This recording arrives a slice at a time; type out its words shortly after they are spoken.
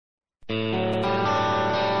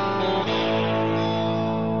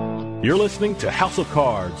You're listening to House of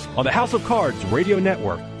Cards on the House of Cards Radio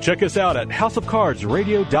Network. Check us out at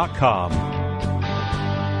houseofcardsradio.com.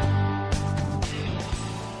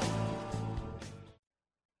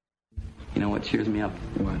 You know what cheers me up?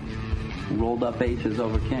 What? Rolled up aces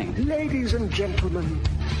over kings. Ladies and gentlemen,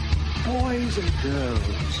 boys and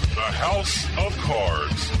girls. The House of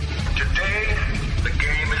Cards. Today, the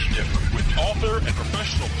game is different. With author and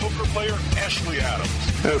professional poker player Ashley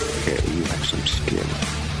Adams. Okay, you have some skill.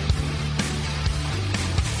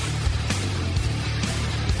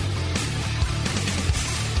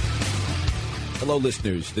 Hello,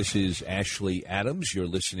 listeners. This is Ashley Adams. You're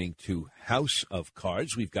listening to House of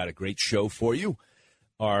Cards. We've got a great show for you.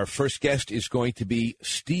 Our first guest is going to be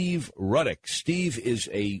Steve Ruddock. Steve is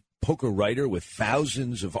a poker writer with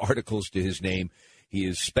thousands of articles to his name. He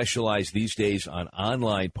is specialized these days on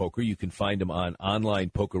online poker. You can find him on Online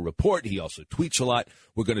Poker Report. He also tweets a lot.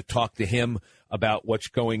 We're going to talk to him about what's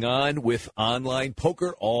going on with online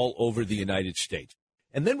poker all over the United States.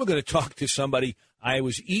 And then we're going to talk to somebody I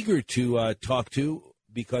was eager to talk to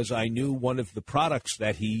because I knew one of the products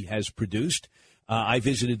that he has produced. I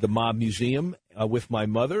visited the Mob Museum with my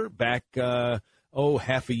mother back,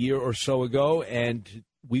 half a year or so ago, and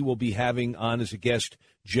we will be having on as a guest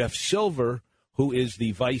Jeff Silver, who is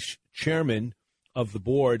the vice chairman of the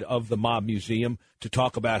board of the Mob Museum, to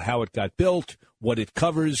talk about how it got built, what it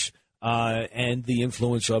covers, and the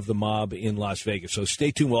influence of the mob in Las Vegas. So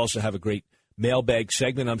stay tuned. We'll also have a great mailbag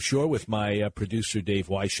segment, I'm sure, with my producer, Dave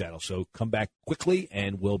Weishattle. So come back quickly,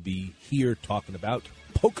 and we'll be here talking about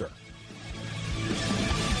poker.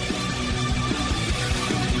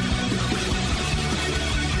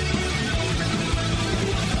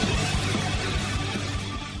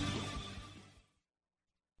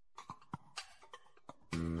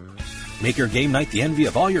 Make your game night the envy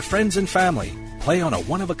of all your friends and family. Play on a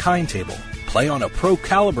one-of-a-kind table. Play on a Pro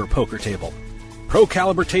Caliber poker table. Pro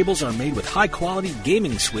Caliber tables are made with high-quality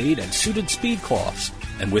gaming suede and suited speed cloths.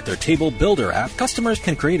 And with their Table Builder app, customers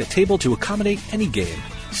can create a table to accommodate any game.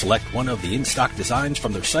 Select one of the in-stock designs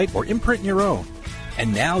from their site or imprint your own.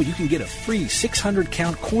 And now you can get a free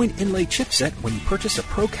 600-count coin inlay chipset when you purchase a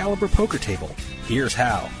Pro Caliber poker table. Here's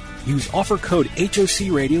how. Use offer code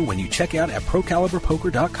HOCRadio when you check out at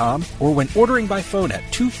ProCaliberPoker.com or when ordering by phone at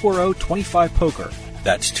 240-25-POKER.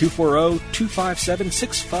 That's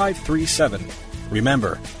 240-257-6537.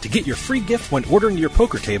 Remember, to get your free gift when ordering your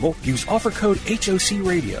poker table, use offer code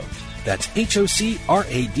HOCRadio. That's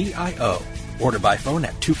HOCRADIO. Order by phone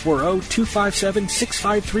at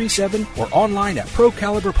 240-257-6537 or online at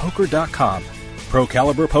ProCaliberPoker.com. Pro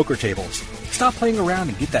Caliber Poker Tables. Stop playing around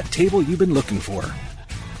and get that table you've been looking for.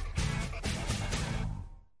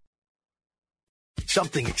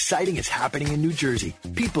 Something exciting is happening in New Jersey.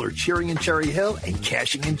 People are cheering in Cherry Hill and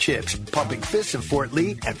cashing in chips, pumping fists in Fort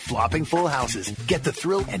Lee, and flopping full houses. Get the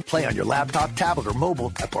thrill and play on your laptop, tablet, or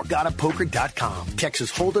mobile at BorgataPoker.com. Texas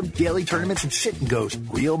Hold'em, daily tournaments, and sit-and-goes.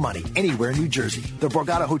 Real money anywhere in New Jersey. The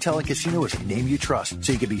Borgata Hotel and Casino is a name you trust,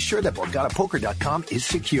 so you can be sure that BorgataPoker.com is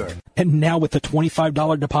secure. And now with the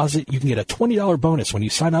 $25 deposit, you can get a $20 bonus when you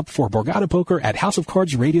sign up for Borgata Poker at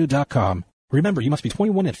HouseOfCardsRadio.com. Remember, you must be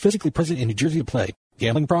 21 and physically present in New Jersey to play.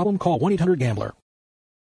 Gambling problem? Call 1-800-GAMBLER.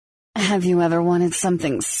 Have you ever wanted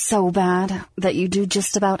something so bad that you do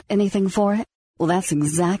just about anything for it? Well, that's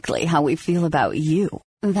exactly how we feel about you.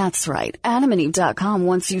 That's right. AdamandEve.com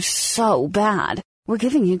wants you so bad. We're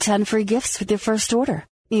giving you 10 free gifts with your first order.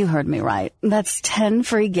 You heard me right. That's 10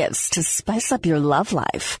 free gifts to spice up your love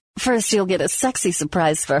life. First, you'll get a sexy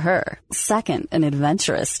surprise for her. Second, an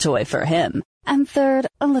adventurous toy for him. And third,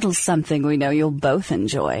 a little something we know you'll both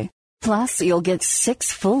enjoy. Plus, you'll get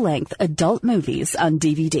 6 full-length adult movies on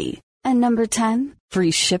DVD. And number 10,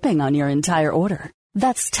 free shipping on your entire order.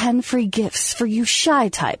 That's 10 free gifts for you shy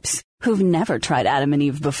types who've never tried Adam and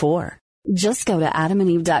Eve before. Just go to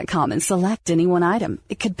AdamandEve.com and select any one item.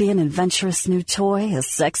 It could be an adventurous new toy, a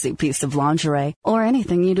sexy piece of lingerie, or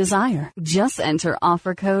anything you desire. Just enter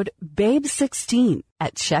offer code BABE16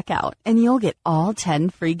 at checkout, and you'll get all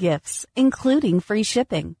 10 free gifts, including free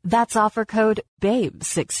shipping. That's offer code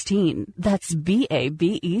BABE16. That's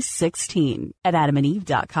BABE 16 at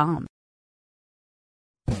AdamandEve.com.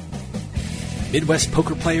 Midwest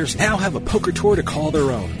poker players now have a poker tour to call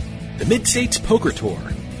their own. The Mid-States Poker Tour.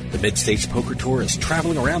 The Mid-States Poker Tour is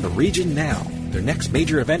traveling around the region now. Their next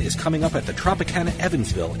major event is coming up at the Tropicana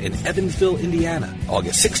Evansville in Evansville, Indiana,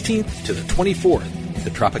 August 16th to the 24th. The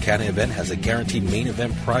Tropicana event has a guaranteed main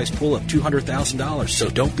event prize pool of $200,000, so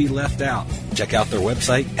don't be left out. Check out their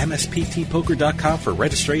website, msptpoker.com, for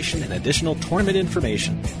registration and additional tournament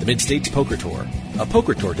information. The Mid-States Poker Tour, a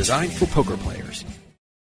poker tour designed for poker players.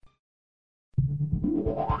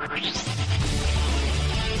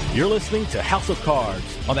 You're listening to House of Cards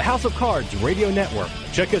on the House of Cards Radio Network.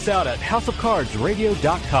 Check us out at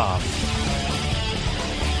houseofcardsradio.com.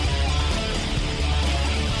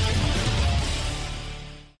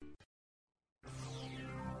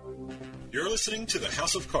 You're listening to the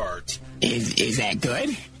House of Cards. Is that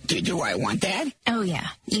good? Do I want that? Oh, yeah,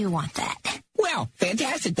 you want that. Well,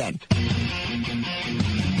 fantastic then.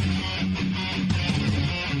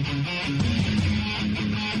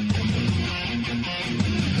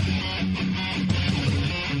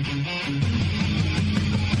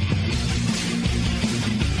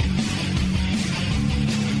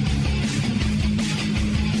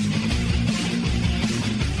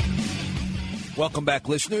 Welcome back,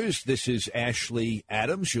 listeners. This is Ashley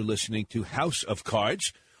Adams. You're listening to House of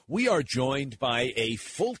Cards. We are joined by a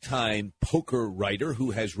full-time poker writer who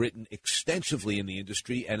has written extensively in the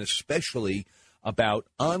industry and especially about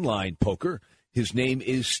online poker. His name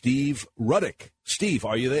is Steve Ruddock. Steve,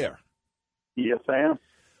 are you there? Yes, I am.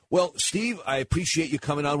 Well, Steve, I appreciate you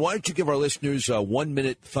coming on. Why don't you give our listeners a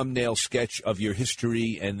 1-minute thumbnail sketch of your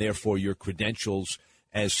history and therefore your credentials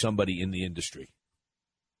as somebody in the industry?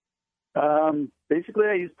 Basically,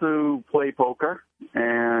 I used to play poker,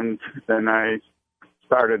 and then I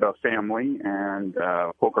started a family, and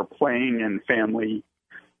poker playing and family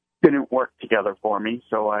didn't work together for me,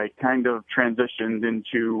 so I kind of transitioned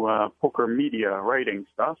into poker media writing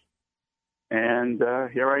stuff, and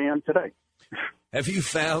here I am today. Have you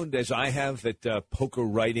found, as I have, that poker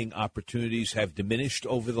writing opportunities have diminished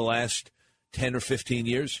over the last 10 or 15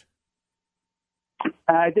 years?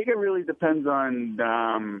 I think it really depends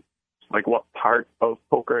on like what part of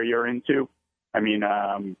poker you're into. I mean,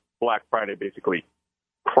 Black Friday basically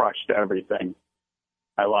crushed everything.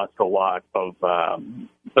 I lost a lot of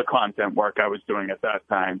the content work I was doing at that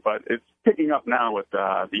time, but it's picking up now with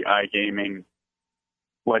the iGaming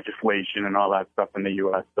legislation and all that stuff in the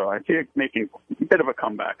U.S., so I see it making a bit of a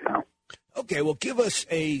comeback now. Okay, well, give us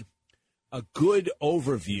a good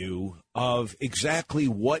overview of exactly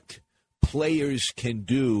what players can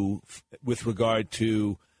do with regard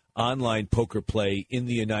to online poker play in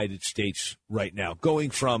the United States right now, going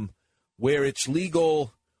from where it's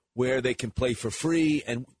legal, where they can play for free,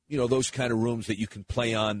 and, you know, those kind of rooms that you can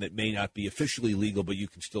play on that may not be officially legal, but you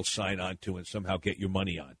can still sign on to and somehow get your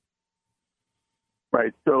money on.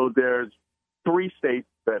 Right. So there's 3 states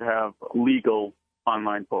that have legal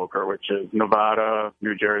online poker, which is Nevada,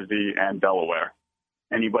 New Jersey, and Delaware.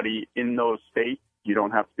 Anybody in those states, you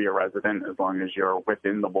don't have to be a resident as long as you're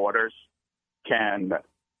within the borders, can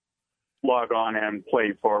log on and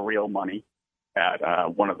play for real money at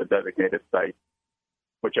one of the designated sites,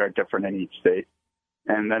 which are different in each state.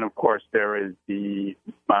 And then, of course, there is the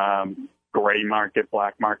gray market,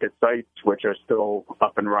 black market sites, which are still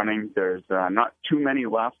up and running. There's not too many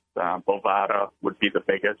left. Bovada would be the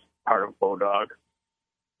biggest, part of Bodog.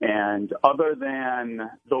 And other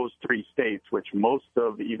than those 3 states, which most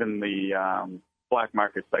of even the black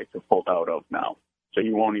market sites have pulled out of now. So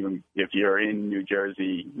you won't even, if you're in New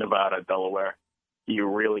Jersey, Nevada, Delaware, you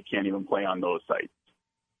really can't even play on those sites.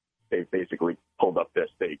 They've basically pulled up their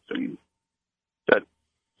states and said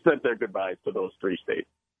their goodbyes to those 3 states.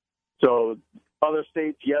 So other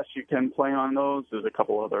states, yes, you can play on those. There's a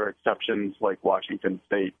couple other exceptions, like Washington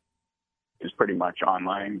State is pretty much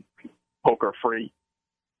online poker free.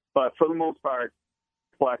 But for the most part,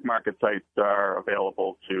 black market sites are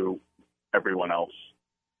available to everyone else.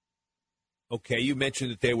 Okay, you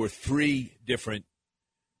mentioned that there were 3 different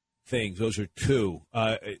things. Those are 2.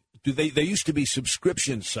 There used to be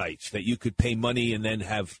subscription sites that you could pay money and then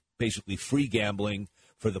have basically free gambling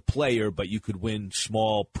for the player, but you could win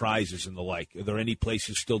small prizes and the like. Are there any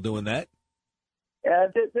places still doing that? Yeah,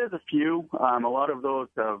 there's a few. A lot of those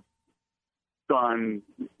have gone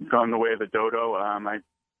the way of the dodo. I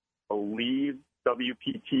believe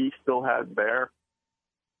WPT still has their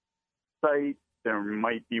site. There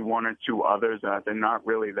might be 1 or 2 others. They're not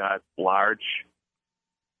really that large.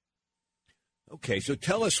 Okay, so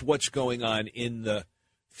tell us what's going on in the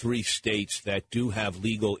 3 states that do have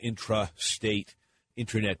legal intra-state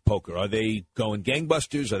internet poker. Are they going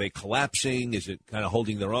gangbusters? Are they collapsing? Is it kind of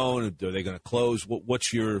holding their own? Are they going to close?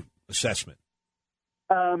 What's your assessment?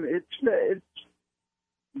 There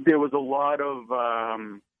was a lot of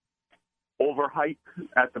overhype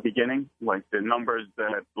at the beginning, like the numbers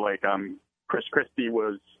that Chris Christie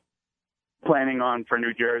was planning on for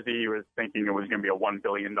New Jersey. He was thinking it was going to be a $1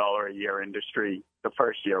 billion a year industry the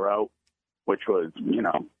first year out, which was,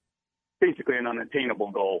 basically an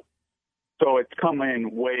unattainable goal. So it's come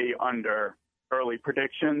in way under early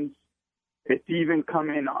predictions. It's even come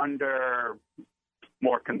in under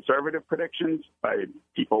more conservative predictions by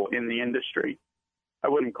people in the industry. I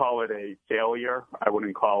wouldn't call it a failure. I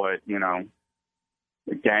wouldn't call it, gangbusters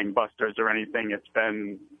or anything. It's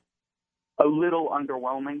been a little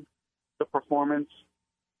underwhelming, the performance.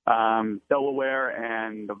 Delaware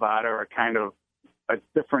and Nevada are kind of a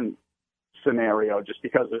different scenario just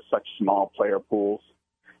because there's such small player pools.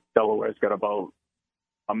 Delaware's got about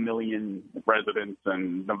 1 million residents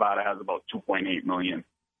and Nevada has about 2.8 million.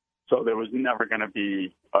 So there was never going to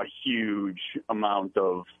be a huge amount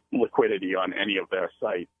of liquidity on any of their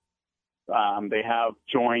sites. They have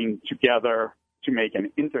joined together to make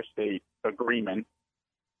an interstate agreement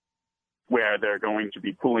where they're going to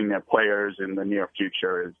be pooling their players in the near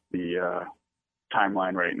future is the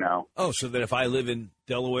timeline right now. Oh, so that if I live in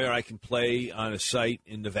Delaware, I can play on a site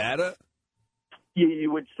in Nevada?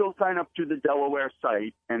 You would still sign up to the Delaware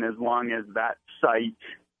site, and as long as that site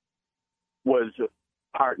was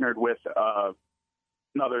partnered with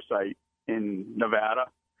another site in Nevada,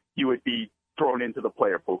 you would be thrown into the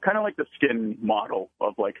player pool, kind of like the skin model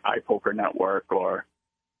of like iPoker Network or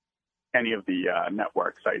any of the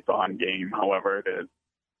network sites on game. However, it is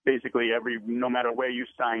basically no matter where you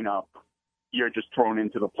sign up, you're just thrown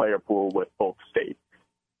into the player pool with both states.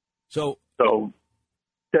 So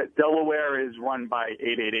Delaware is run by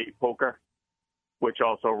 888 Poker, which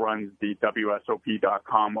also runs the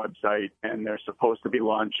WSOP.com website, and they're supposed to be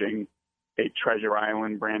launching a Treasure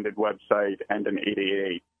Island branded website and an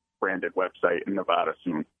 888 branded website in Nevada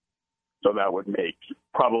soon. So that would make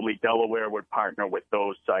probably Delaware would partner with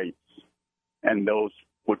those sites, and those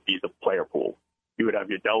would be the player pool. You would have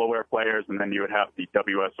your Delaware players, and then you would have the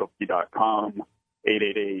WSOP.com,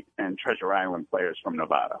 888, and Treasure Island players from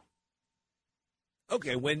Nevada.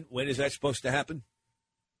 Okay, when is that supposed to happen?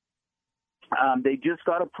 They just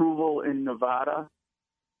got approval in Nevada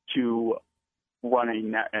to run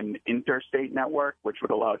an interstate network, which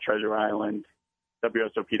would allow Treasure Island,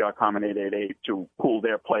 WSOP.com, and 888 to pool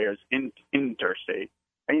their players intrastate.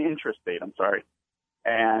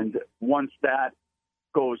 And once that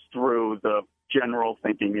goes through, the general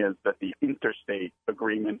thinking is that the interstate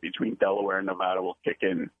agreement between Delaware and Nevada will kick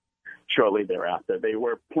in shortly thereafter. They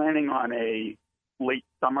were planning on a late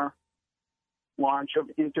summer launch of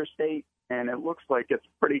interstate, and it looks like it's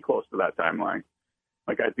pretty close to that timeline.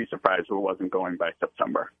 Like, I'd be surprised if it wasn't going by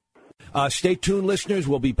September. Stay tuned, listeners.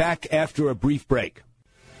 We'll be back after a brief break.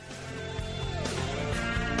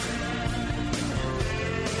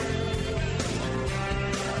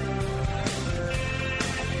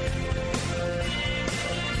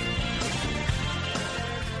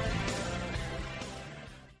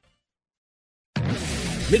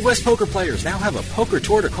 Midwest poker players now have a poker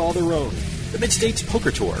tour to call their own. The Mid-States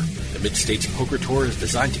Poker Tour. The Mid-States Poker Tour is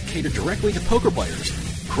designed to cater directly to poker players.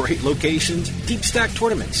 Great locations, deep stack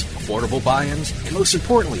tournaments, affordable buy-ins, and most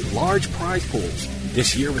importantly, large prize pools.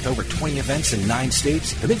 This year, with over 20 events in 9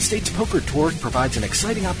 states, the Mid-States Poker Tour provides an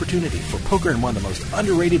exciting opportunity for poker in one of the most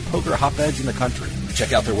underrated poker hotbeds in the country.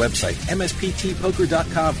 Check out their website,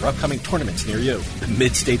 msptpoker.com, for upcoming tournaments near you. The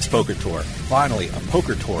Mid-States Poker Tour. Finally, a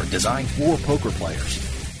poker tour designed for poker players.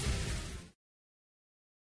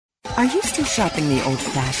 Are you still shopping the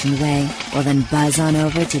old-fashioned way? Well, then buzz on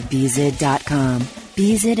over to Bzid.com.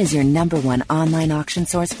 Bzid is your #1 online auction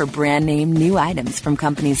source for brand name new items from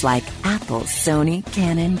companies like Apple, Sony,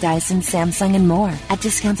 Canon, Dyson, Samsung, and more at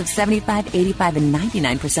discounts of 75%, 85%, and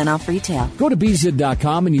 99% off retail. Go to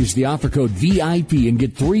Bzid.com and use the offer code VIP and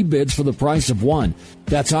get 3 bids for the price of 1.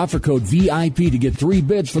 That's offer code VIP to get 3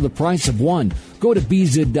 bids for the price of 1. Go to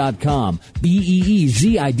Bzid.com,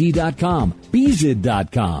 BEEZID.com,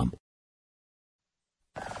 Bzid.com.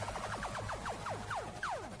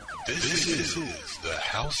 This is the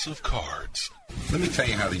House of Cards. Let me tell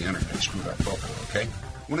you how the internet screwed up poker, okay?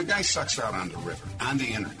 When a guy sucks out on the river, on the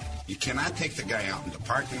internet, you cannot take the guy out in the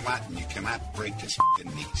parking lot and you cannot break his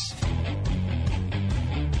f***ing knees.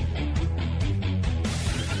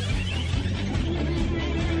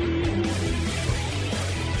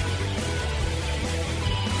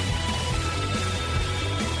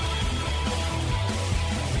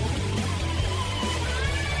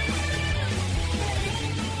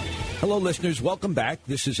 Hello, listeners. Welcome back.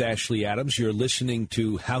 This is Ashley Adams. You're listening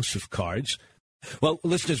to House of Cards. Well,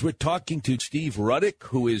 listeners, we're talking to Steve Ruddick,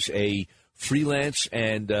 who is a freelance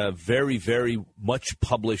and very, very much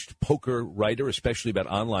published poker writer, especially about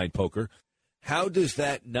online poker. How does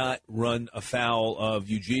that not run afoul of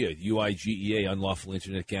UIGEA, UIGEA, Unlawful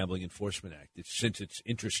Internet Gambling Enforcement Act, since it's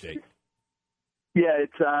interstate? Yeah,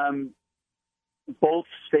 it's both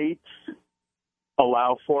states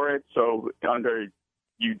allow for it. So under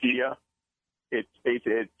UIGEA, it's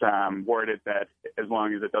worded that as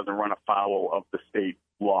long as it doesn't run afoul of the state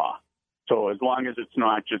law. So as long as it's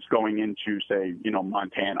not just going into, say,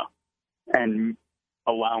 Montana and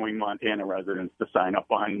allowing Montana residents to sign up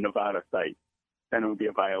on Nevada site, then it would be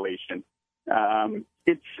a violation.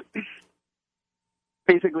 It's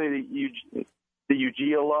basically the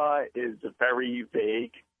UGA law is very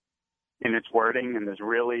vague in its wording, and there's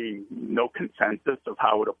really no consensus of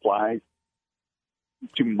how it applies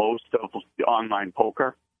to most of the online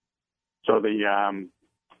poker. So the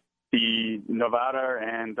Nevada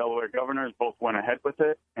and Delaware governors both went ahead with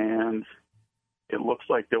it, and it looks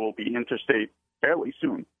like there will be interstate fairly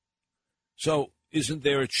soon. So isn't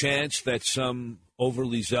there a chance that some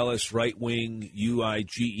overly zealous right-wing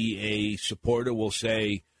UIGEA supporter will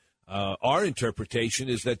say, our interpretation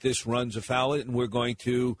is that this runs afoul of it and we're going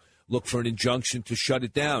to look for an injunction to shut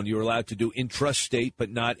it down? You're allowed to do intrastate but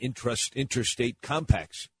not interstate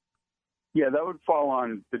compacts. Yeah, that would fall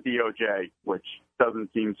on the DOJ, which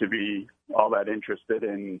doesn't seem to be all that interested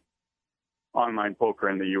in online poker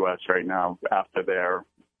in the U.S. right now after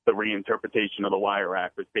the reinterpretation of the Wire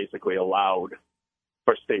Act, which basically allowed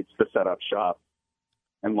for states to set up shop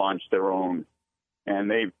and launch their own. And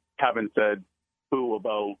they haven't said boo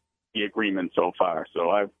about the agreement so far. So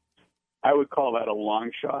I would call that a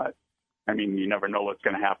long shot. I mean, you never know what's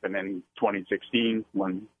going to happen in 2016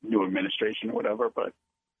 when new administration or whatever, but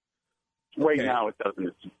right now it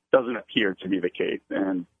doesn't appear to be the case.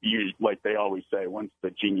 And like they always say, once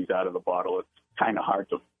the genie's out of the bottle, it's kind of hard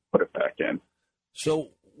to put it back in.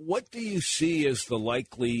 So what do you see as the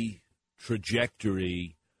likely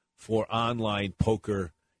trajectory for online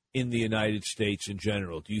poker in the United States in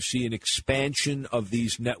general? Do you see an expansion of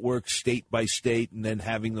these networks state by state and then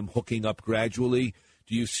having them hooking up gradually?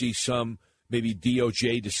 Do you see some maybe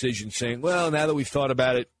DOJ decision saying, well, now that we've thought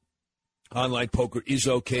about it, online poker is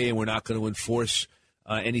okay and we're not going to enforce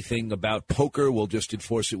anything about poker. We'll just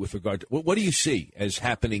enforce it with regard to – what do you see as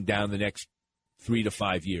happening down the next 3 to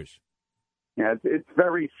 5 years? Yeah, it's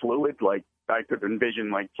very fluid. Like I could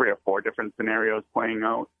envision like 3 or 4 different scenarios playing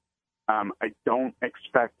out. I don't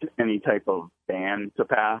expect any type of ban to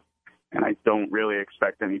pass, and I don't really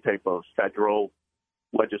expect any type of federal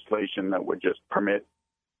legislation that would just permit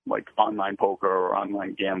like online poker or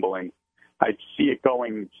online gambling. I see it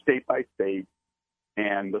going state by state,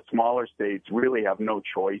 and the smaller states really have no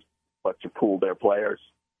choice but to pool their players.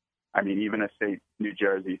 I mean, even a state New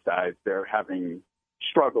Jersey size, they're having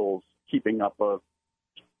struggles keeping up a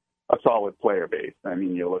solid player base. I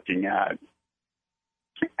mean, you're looking at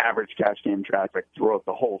average cash game traffic throughout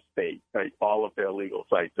the whole state. Like all of their legal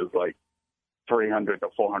sites is like 300 to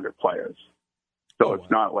 400 players. So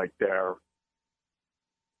it's not like they're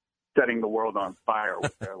setting the world on fire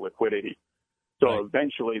with their liquidity. So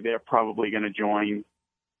eventually they're probably going to join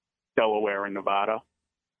Delaware and Nevada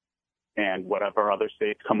and whatever other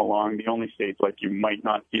states come along. The only states like you might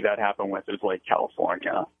not see that happen with is like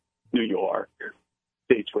California, New York,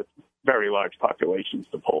 states with very large populations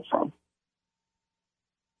to pull from.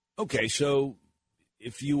 Okay, so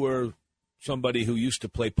if you were somebody who used to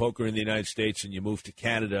play poker in the United States and you moved to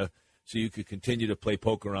Canada so you could continue to play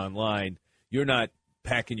poker online, you're not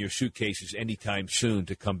packing your suitcases anytime soon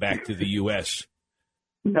to come back to the U.S.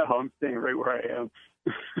 No, I'm staying right where I am.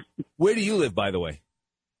 Where do you live, by the way?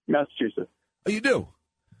 Massachusetts. Oh, you do?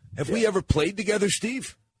 Have we ever played together,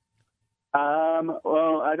 Steve?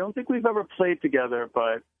 Well, I don't think we've ever played together,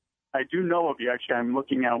 but I do know of you. Actually, I'm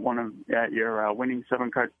looking at your winning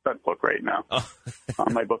 7-card stud book right now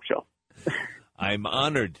on my bookshelf. I'm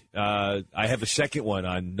honored. I have a second one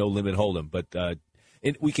on No Limit Hold'em, but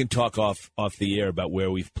we can talk off the air about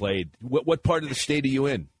where we've played. What part of the state are you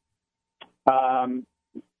in?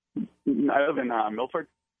 I live in Milford.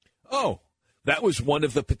 Oh, that was one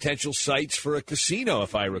of the potential sites for a casino,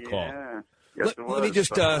 if I recall. Yeah. Yes, Let me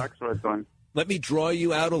just let me draw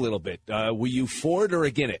you out a little bit. Were you for it or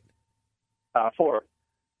against it? For.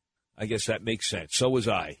 I guess that makes sense. So was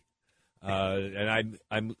I. And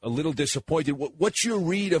I'm a little disappointed. What's your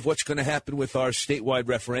read of what's going to happen with our statewide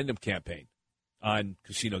referendum campaign on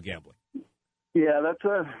casino gambling? Yeah,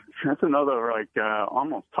 that's another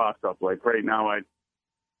almost toss up. Like right now, I'd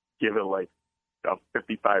give it like a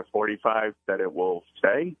 55-45 that it will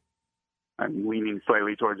stay. I'm leaning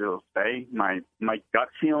slightly towards it'll stay. My gut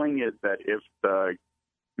feeling is that if the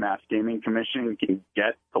Mass Gaming Commission can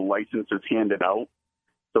get the licenses handed out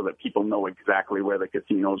so that people know exactly where the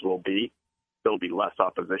casinos will be, there'll be less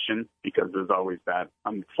opposition because there's always that.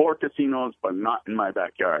 I'm for casinos, but not in my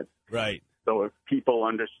backyard. Right. So if people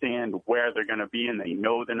understand where they're going to be and they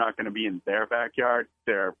know they're not going to be in their backyard,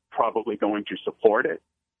 they're probably going to support it.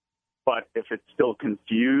 But if it's still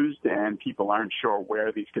confused and people aren't sure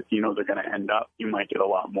where these casinos are going to end up, you might get a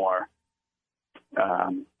lot more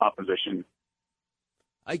opposition.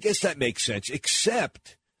 I guess that makes sense,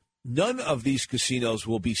 except none of these casinos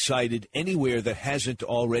will be cited anywhere that hasn't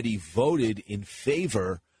already voted in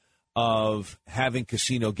favor of having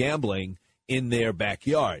casino gambling in their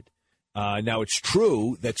backyard. Now, it's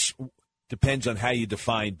true that depends on how you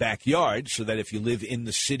define backyard, so that if you live in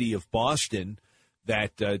the city of Boston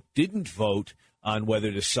that didn't vote on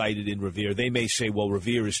whether to cite it in Revere, they may say, well,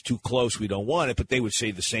 Revere is too close, we don't want it, but they would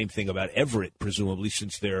say the same thing about Everett, presumably,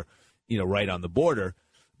 since they're right on the border.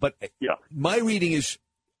 But my reading is,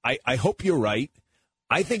 I hope you're right.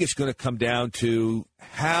 I think it's going to come down to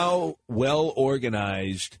how well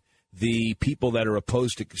organized the people that are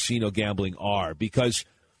opposed to casino gambling are, because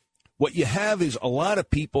what you have is a lot of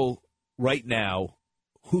people right now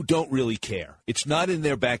who don't really care. It's not in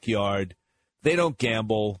their backyard. They don't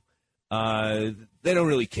gamble. They don't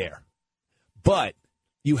really care. But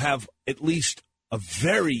you have at least a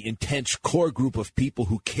very intense core group of people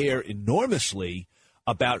who care enormously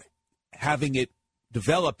about having it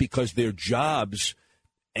develop because their jobs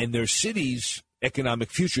and their city's economic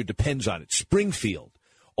future depends on it. Springfield.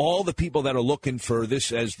 All the people that are looking for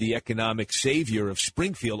this as the economic savior of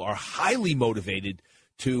Springfield are highly motivated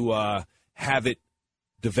to have it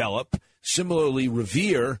develop. Similarly,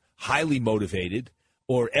 Revere, highly motivated,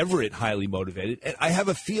 or Everett, highly motivated. And I have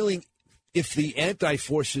a feeling if the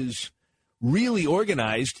anti-forces really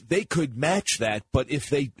organized, they could match that. But if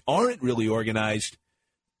they aren't really organized,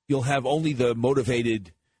 you'll have only the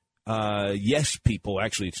motivated yes people.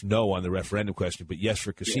 Actually, it's no on the referendum question, but yes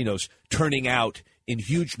for casinos turning out in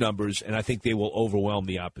huge numbers, and I think they will overwhelm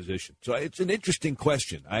the opposition. So it's an interesting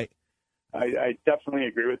question. I definitely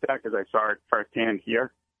agree with that because I saw it firsthand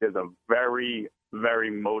here. There's a very, very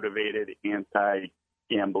motivated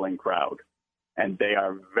anti-gambling crowd, and they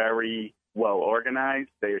are very well organized.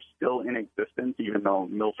 They are still in existence, even though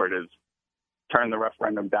Milford has turned the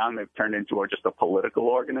referendum down. They've turned into just a political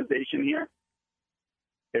organization here.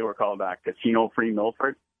 They were called Casino Free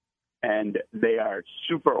Milford, and they are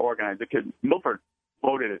super organized because Milford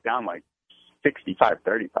voted it down like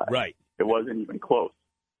 65-35. Right. It wasn't even close.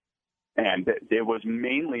 And it was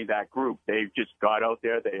mainly that group. They just got out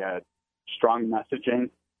there. They had strong messaging.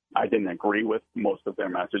 I didn't agree with most of their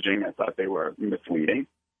messaging. I thought they were misleading.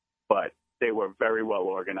 But they were very well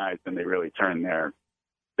organized, and they really turned their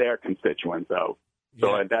constituents out.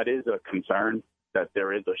 So that is a concern, that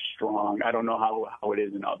there is a strong, I don't know how it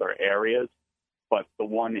is in other areas, but the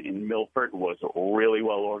one in Milford was really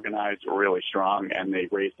well organized, really strong, and they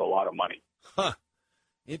raised a lot of money. Huh.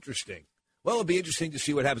 Interesting. Well, it'll be interesting to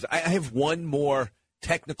see what happens. I have one more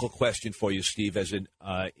technical question for you, Steve, as an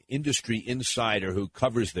industry insider who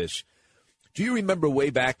covers this. Do you remember way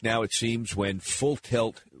back now, it seems, when Full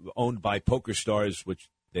Tilt, owned by PokerStars, which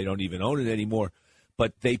they don't even own it anymore,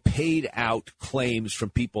 but they paid out claims from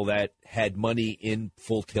people that had money in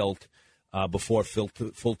Full Tilt before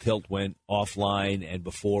Full Tilt went offline and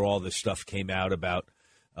before all this stuff came out about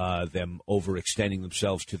them overextending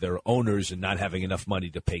themselves to their owners and not having enough money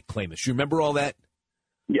to pay claimants. You remember all that?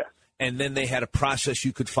 Yeah. And then they had a process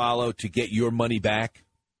you could follow to get your money back?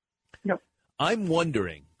 Yep. I'm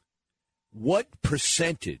wondering what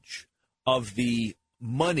percentage of the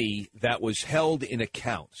money that was held in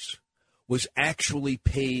accounts was actually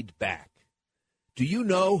paid back. Do you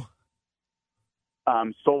know?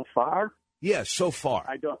 So far? Yes, so far.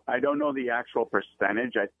 I don't know the actual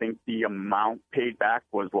percentage. I think the amount paid back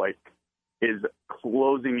is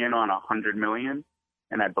closing in on $100 million,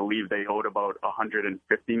 and I believe they owed about $150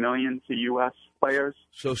 million to U.S. players.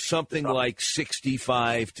 So something like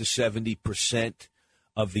 65 to 70%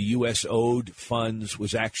 of the U.S. owed funds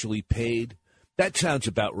was actually paid. That sounds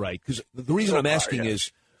about right. Because the reason I'm asking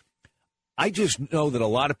is, I just know that a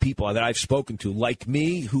lot of people that I've spoken to, like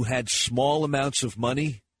me, who had small amounts of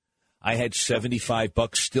money, I had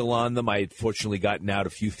 $75 still on them. I had fortunately gotten out a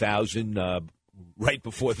few thousand right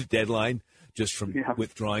before the deadline just from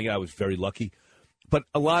withdrawing it. I was very lucky. But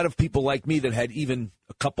a lot of people like me that had even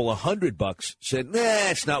a couple of $100 said, nah,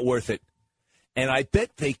 it's not worth it. And I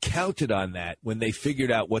bet they counted on that when they figured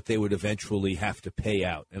out what they would eventually have to pay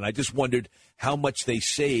out. And I just wondered how much they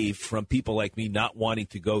saved from people like me not wanting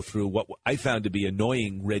to go through what I found to be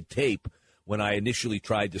annoying red tape when I initially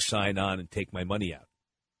tried to sign on and take my money out.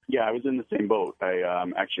 Yeah, I was in the same boat.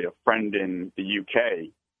 Actually, a friend in the UK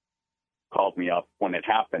called me up when it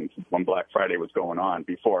happened, when Black Friday was going on,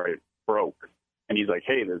 before it broke. And he's like,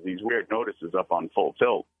 hey, there's these weird notices up on Full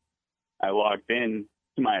Tilt. I logged in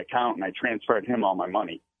to my account, and I transferred him all my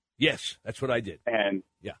money. Yes, that's what I did. And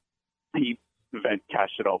he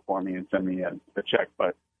cashed it all for me and sent me a check.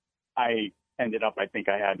 But I ended up, I think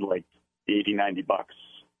I had like $80, $90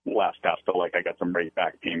 left after, like, I got some rate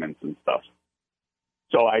back payments and stuff.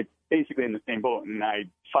 So I basically in the same boat, and I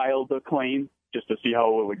filed a claim just to see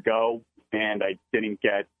how it would go, and I didn't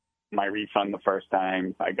get my refund the first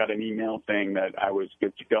time. I got an email saying that I was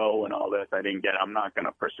good to go and all this. I'm not going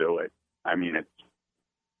to pursue it. I mean,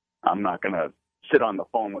 I'm not going to sit on the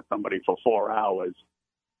phone with somebody for 4 hours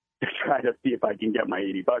to try to see if I can get my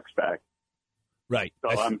 $80 back. Right.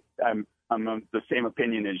 So I'm of the same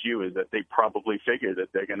opinion as you, is that they probably figure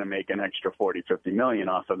that they're going to make an extra 40, 50 million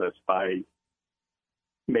off of this by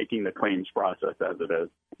making the claims process as it is.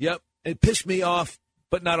 Yep. It pissed me off,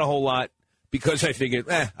 but not a whole lot, because I figured,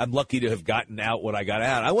 I'm lucky to have gotten out what I got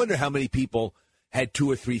out. I wonder how many people had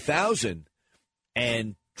 2,000 or 3,000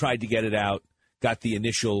 and tried to get it out, got the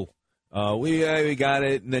initial, we got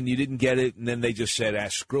it, and then you didn't get it, and then they just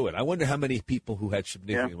said, screw it. I wonder how many people who had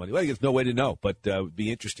significant money. Well, there's no way to know, but it would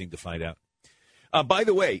be interesting to find out. By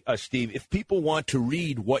the way, Steve, if people want to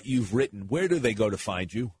read what you've written, where do they go to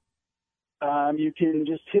find you? You can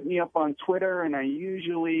just hit me up on Twitter, and I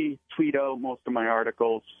usually tweet out most of my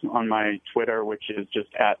articles on my Twitter, which is just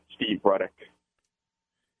at Steve Ruddick.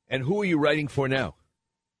 And who are you writing for now?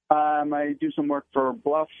 I do some work for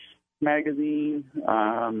Bluff Magazine.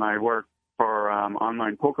 I work for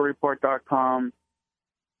OnlinePokerReport.com.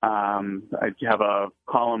 I have a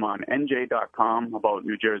column on NJ.com about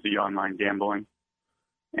New Jersey online gambling.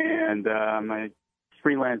 And I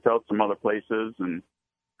freelance out some other places. And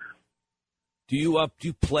do you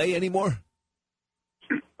play anymore?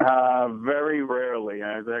 Very rarely.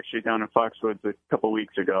 I was actually down in Foxwoods a couple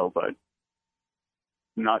weeks ago, but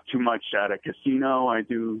not too much at a casino. I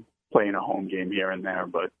do play in a home game here and there,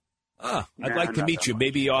 but I'd like to meet you.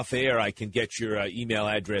 Maybe off air I can get your email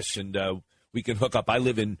address and we can hook up. I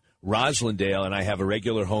live in Roslindale, and I have a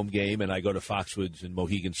regular home game, and I go to Foxwoods and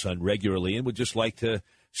Mohegan Sun regularly, and would just like to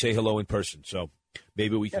say hello in person. So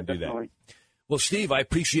maybe we can do that. Well, Steve, I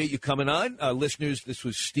appreciate you coming on. Listeners, this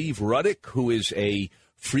was Steve Ruddick, who is a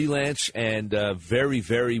freelance and very,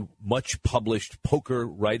 very much published poker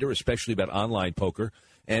writer, especially about online poker.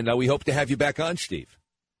 And we hope to have you back on, Steve.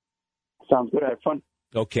 Sounds good. I had fun.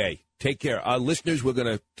 Okay. Take care. Listeners, we're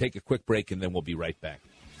going to take a quick break, and then we'll be right back.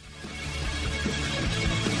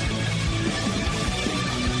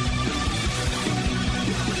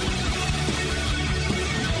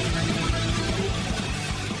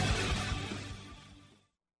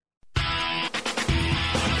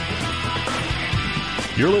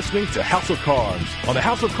 You're listening to House of Cards on the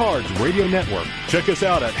House of Cards Radio Network. Check us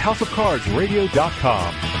out at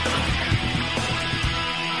houseofcardsradio.com.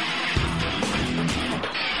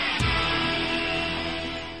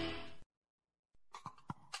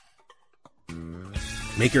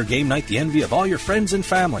 Make your game night the envy of all your friends and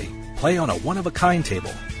family. Play on a one-of-a-kind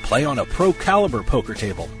table. Play on a Pro Caliber poker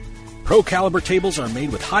table. Pro Caliber tables are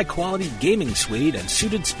made with high-quality gaming suede and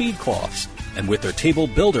suited speed cloths. And with their Table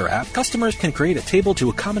Builder app, customers can create a table to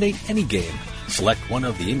accommodate any game. Select one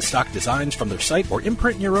of the in-stock designs from their site or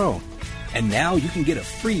imprint your own. And now you can get a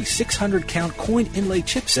free 600-count coin inlay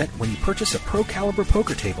chipset when you purchase a Pro Caliber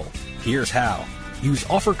poker table. Here's how. Use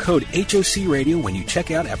offer code HOCRadio when you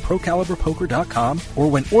check out at ProCaliberPoker.com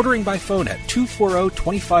or when ordering by phone at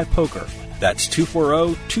 240-25-POKER. That's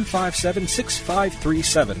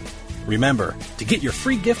 240-257-6537. Remember, to get your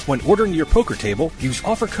free gift when ordering your poker table, use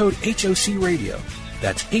offer code HOCRadio.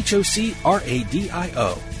 That's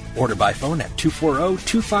HOCRADIO. Order by phone at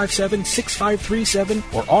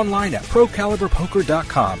 240-257-6537 or online at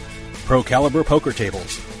ProCaliberPoker.com. Pro Caliber Poker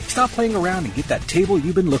Tables. Stop playing around and get that table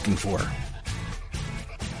you've been looking for.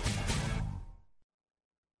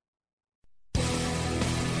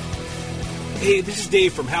 Hey, this is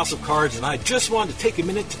Dave from House of Cards, and I just wanted to take a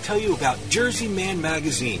minute to tell you about Jersey Man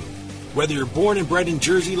Magazine. Whether you're born and bred in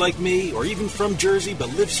Jersey like me, or even from Jersey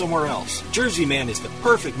but live somewhere else, Jersey Man is the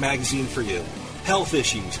perfect magazine for you. Health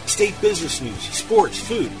issues, state business news, sports,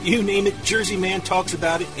 food, you name it, Jersey Man talks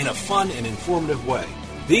about it in a fun and informative way.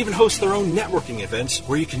 They even host their own networking events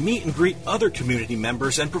where you can meet and greet other community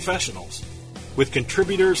members and professionals. With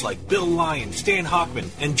contributors like Bill Lyon, Stan Hockman,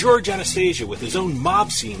 and George Anastasia with his own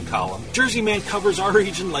mob scene column, Jersey Man covers our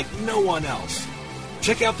region like no one else.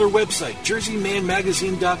 Check out their website,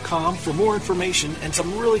 JerseyManMagazine.com, for more information and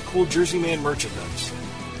some really cool Jersey Man merchandise.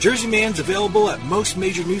 Jersey Man's available at most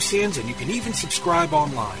major newsstands, and you can even subscribe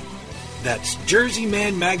online. That's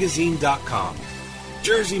JerseyManMagazine.com.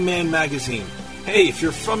 Jersey Man Magazine. Hey, if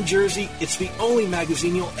you're from Jersey, it's the only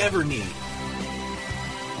magazine you'll ever need.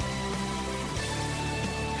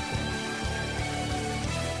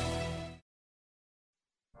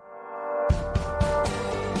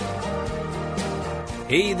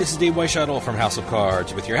 Hey, this is Dave Weishuttle from House of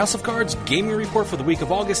Cards with your House of Cards gaming report for the week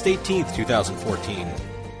of August 18th, 2014.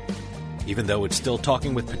 Even though it's still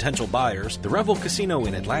talking with potential buyers, the Revel Casino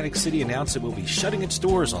in Atlantic City announced it will be shutting its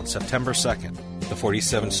doors on September 2nd. The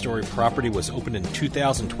 47-story property was opened in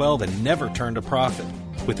 2012 and never turned a profit.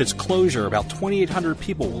 With its closure, about 2,800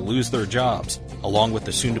 people will lose their jobs. Along with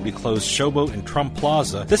the soon-to-be-closed Showboat and Trump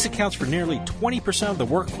Plaza, this accounts for nearly 20% of the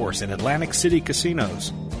workforce in Atlantic City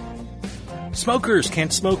casinos. Smokers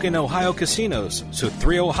can't smoke in Ohio casinos, so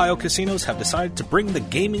 3 Ohio casinos have decided to bring the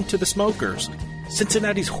gaming to the smokers.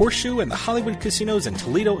 Cincinnati's Horseshoe and the Hollywood casinos in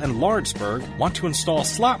Toledo and Lawrenceburg want to install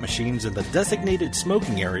slot machines in the designated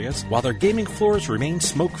smoking areas while their gaming floors remain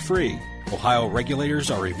smoke-free. Ohio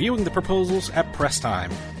regulators are reviewing the proposals at press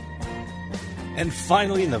time. And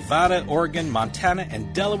finally, Nevada, Oregon, Montana,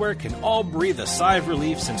 and Delaware can all breathe a sigh of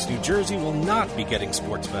relief since New Jersey will not be getting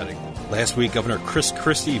sports betting. Last week, Governor Chris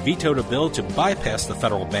Christie vetoed a bill to bypass the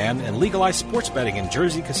federal ban and legalize sports betting in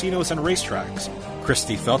Jersey casinos and racetracks.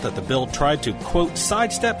 Christie felt that the bill tried to, quote,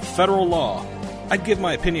 sidestep federal law. I'd give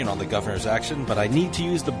my opinion on the governor's action, but I need to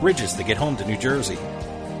use the bridges to get home to New Jersey.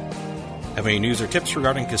 Have any news or tips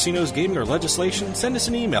regarding casinos, gaming, or legislation? Send us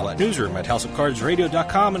an email at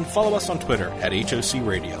newsroom@houseofcardsradio.com and follow us on Twitter at HOC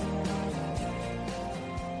Radio.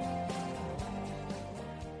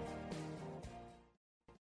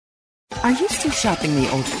 Are you still shopping the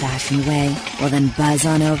old-fashioned way? Well, then buzz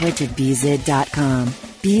on over to BZID.com.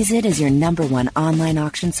 BZID is your #1 online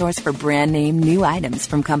auction source for brand name new items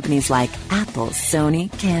from companies like Apple,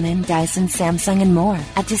 Sony, Canon, Dyson, Samsung, and more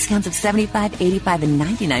at discounts of 75%, 85%, and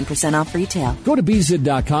 99% off retail. Go to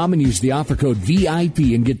BZID.com and use the offer code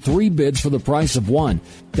VIP and get 3 bids for the price of 1.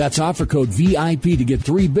 That's offer code VIP to get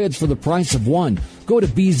 3 bids for the price of 1. Go to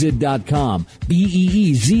BZID.com,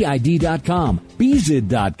 BEEZID.com,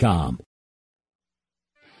 BZID.com.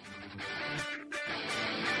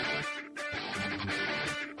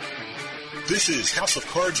 This is House of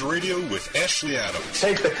Cards Radio with Ashley Adams.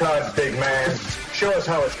 Take the cards, big man. Show us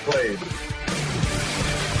how it's played.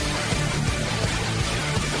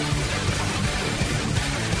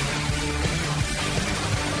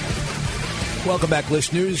 Welcome back,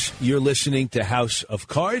 listeners. You're listening to House of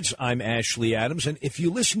Cards. I'm Ashley Adams, and if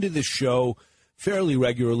you listen to this show fairly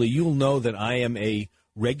regularly, you'll know that I am a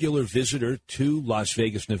regular visitor to Las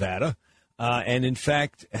Vegas, Nevada. And, in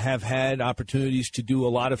fact, have had opportunities to do a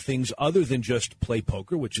lot of things other than just play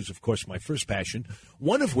poker, which is, of course, my first passion,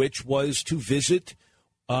 one of which was to visit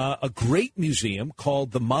a great museum called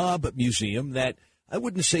the Mob Museum that I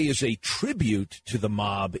wouldn't say is a tribute to the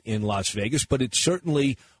mob in Las Vegas, but it's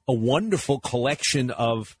certainly a wonderful collection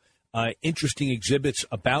of interesting exhibits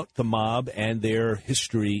about the mob and their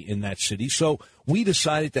history in that city. So we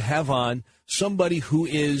decided to have on somebody who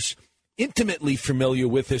is intimately familiar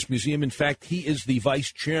with this museum. In fact, he is the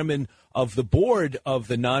vice chairman of the board of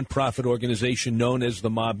the nonprofit organization known as the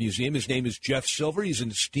Mob Museum. His name is Jeff Silver. He's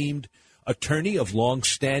an esteemed attorney of long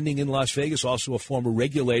standing in Las Vegas, also a former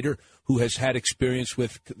regulator who has had experience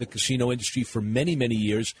with the casino industry for many, many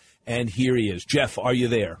years. And here he is. Jeff, are you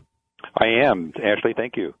there? I am, Ashley.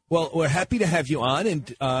 Thank you. Well, we're happy to have you on,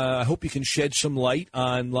 and I hope you can shed some light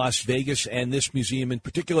on Las Vegas and this museum in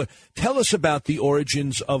particular. Tell us about the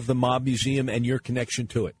origins of the Mob Museum and your connection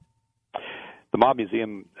to it. The Mob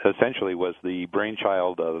Museum essentially was the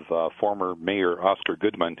brainchild of former Mayor Oscar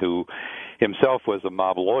Goodman, who himself was a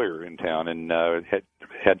mob lawyer in town and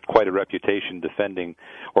had quite a reputation defending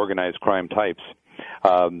organized crime types.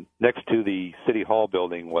 Next to the City Hall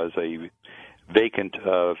building was a vacant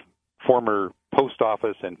former post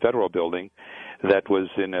office and federal building that was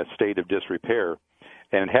in a state of disrepair,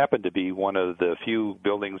 and it happened to be one of the few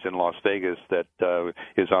buildings in Las Vegas that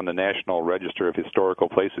is on the National Register of Historical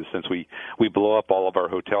Places, since we blow up all of our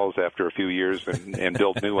hotels after a few years and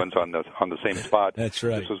build new ones on the same spot. That's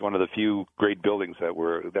right. This was one of the few great buildings that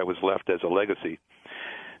was left as a legacy.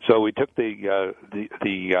 So we took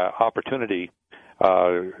the opportunity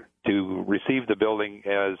to receive the building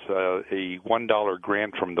as a $1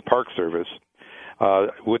 grant from the Park Service,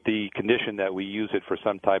 with the condition that we use it for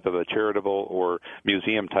some type of a charitable or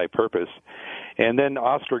museum-type purpose. And then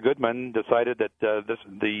Oscar Goodman decided that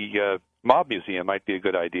the Mob Museum might be a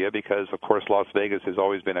good idea because, of course, Las Vegas has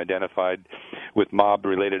always been identified with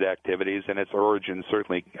mob-related activities, and its origin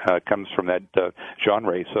certainly comes from that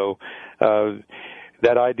genre. So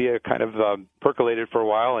that idea kind of percolated for a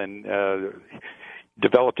while and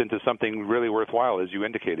developed into something really worthwhile, as you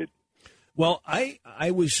indicated. Well, I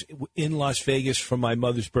was in Las Vegas for my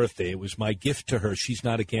mother's birthday. It was my gift to her. She's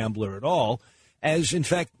not a gambler at all, as, in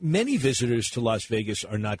fact, many visitors to Las Vegas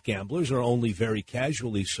are not gamblers or only very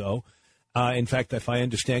casually so. In fact, if I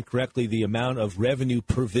understand correctly, the amount of revenue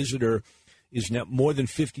per visitor is now more than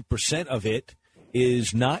 50% of it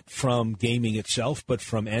is not from gaming itself, but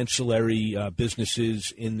from ancillary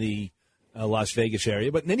businesses in the Las Vegas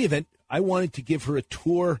area. But in any event, I wanted to give her a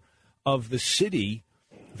tour of the city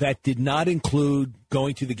that did not include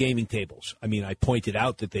going to the gaming tables. I mean, I pointed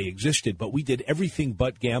out that they existed, but we did everything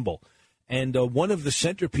but gamble. And one of the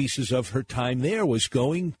centerpieces of her time there was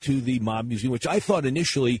going to the Mob Museum, which I thought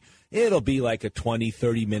initially it'll be like a 20,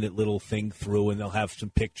 30-minute little thing through, and they'll have some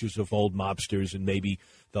pictures of old mobsters, and maybe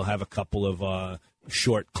they'll have a couple of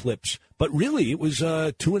short clips. But really, it was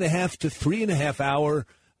a 2.5 to 3.5 hour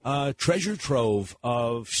treasure trove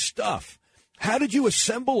of stuff. How did you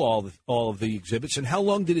assemble all of the exhibits, and how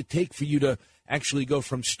long did it take for you to actually go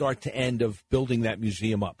from start to end of building that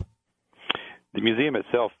museum up? The museum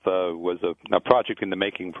itself was a project in the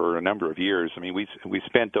making for a number of years. I mean, we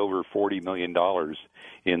spent over $40 million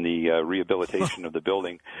in the rehabilitation of the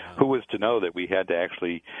building. Who was to know that we had to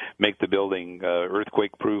actually make the building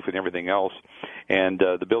earthquake-proof and everything else? And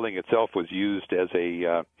the building itself was used as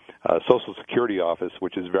a Social Security office,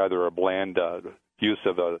 which is rather a bland use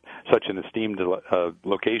of such an esteemed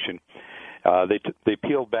location. They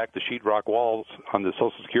peeled back the sheetrock walls on the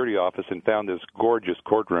Social Security office and found this gorgeous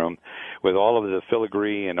courtroom with all of the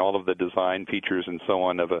filigree and all of the design features and so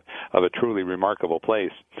on of a truly remarkable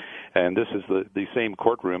place. And this is the same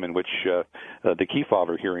courtroom in which the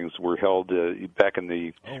Kefauver hearings were held back in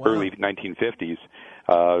the early 1950s,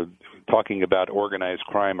 talking about organized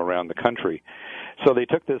crime around the country. So they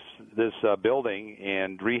took this building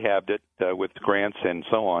and rehabbed it with grants and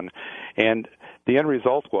so on, and the end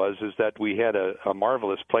result was that we had a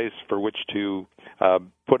marvelous place for which to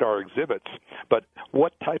put our exhibits. But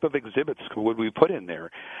what type of exhibits would we put in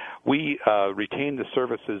there? We retained the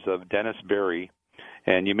services of Dennis Berry,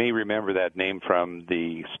 and you may remember that name from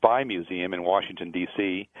the Spy Museum in Washington,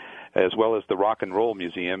 D.C., as well as the Rock and Roll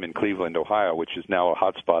Museum in Cleveland, Ohio, which is now a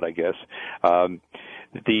hotspot, I guess.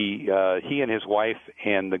 He and his wife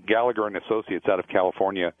and the Gallagher and Associates out of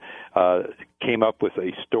California came up with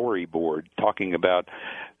a storyboard talking about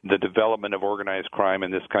the development of organized crime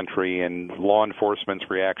in this country and law enforcement's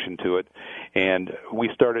reaction to it. And we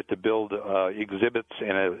started to build exhibits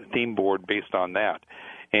and a theme board based on that.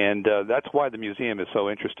 And that's why the museum is so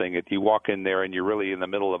interesting. You walk in there and you're really in the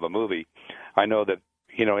middle of a movie. I know that,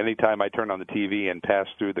 anytime I turn on the TV and pass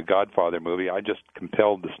through the Godfather movie, I just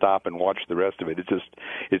compelled to stop and watch the rest of it.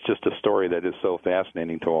 It's just a story that is so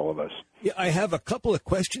fascinating to all of us. Yeah, I have a couple of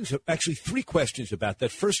questions, actually 3 questions about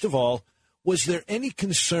that. First of all, was there any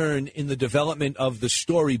concern in the development of the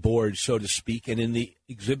storyboard, so to speak, and in the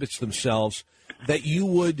exhibits themselves, that you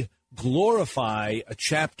would glorify a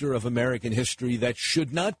chapter of American history that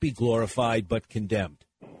should not be glorified but condemned?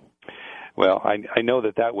 Well, I know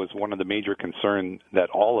that was one of the major concerns that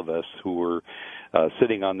all of us who were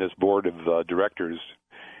sitting on this board of directors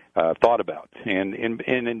thought about. And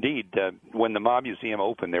indeed, when the Mob Museum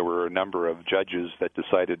opened, there were a number of judges that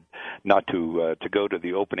decided not to go to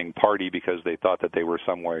the opening party because they thought that they were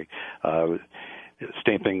some way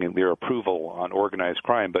stamping their approval on organized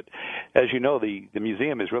crime. But as you know, the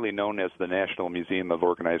museum is really known as the National Museum of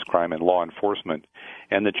Organized Crime and Law Enforcement.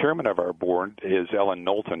 And the chairman of our board is Ellen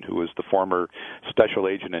Knowlton, who is the former special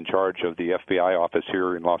agent in charge of the FBI office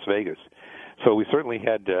here in Las Vegas. So we certainly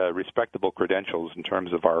had respectable credentials in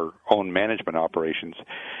terms of our own management operations,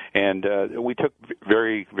 and we took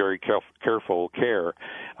very, very careful care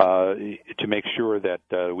to make sure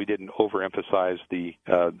that we didn't overemphasize the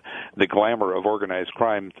glamour of organized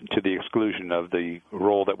crime to the exclusion of the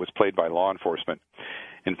role that was played by law enforcement.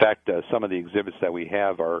 In fact, some of the exhibits that we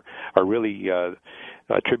have are really a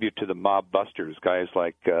tribute to the mob busters, guys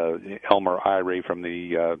like Elmer Ire from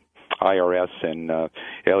the IRS and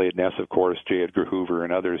Elliot Ness, of course, J. Edgar Hoover,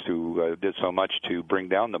 and others who did so much to bring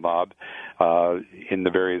down the mob in the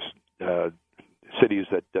various cities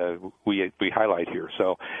that we highlight here.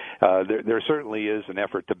 So there certainly is an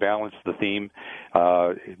effort to balance the theme.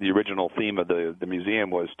 The original theme of the museum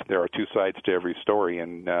was there are 2 sides to every story,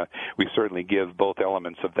 and we certainly give both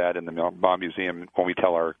elements of that in the Mob Museum when we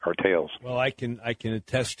tell our tales. Well, I can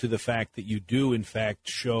attest to the fact that you do, in fact,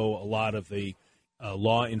 show a lot of the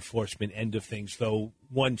law enforcement end of things, though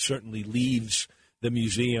one certainly leaves the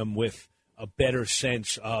museum with a better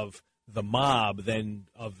sense of the mob than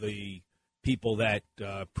of the people that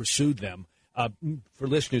pursued them. For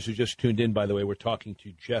listeners who just tuned in, by the way, we're talking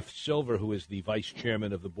to Jeff Silver, who is the vice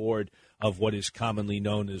chairman of the board of what is commonly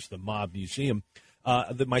known as the Mob Museum.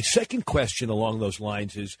 My second question along those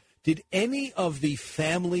lines is, did any of the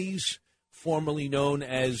families formerly known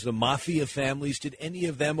as the Mafia families, did any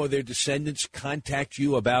of them or their descendants contact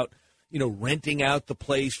you about, renting out the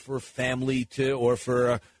place for a family or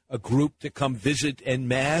for a group to come visit en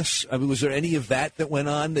masse? I mean, was there any of that went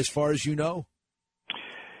on as far as you know?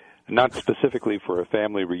 Not specifically for a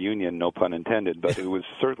family reunion, no pun intended, but it was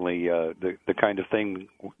certainly the kind of thing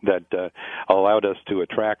that allowed us to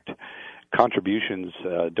attract contributions,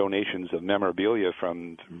 donations of memorabilia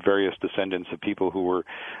from various descendants of people who were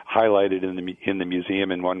highlighted in the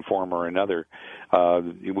museum in one form or another.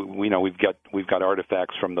 We've got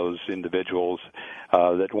artifacts from those individuals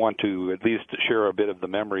that want to at least share a bit of the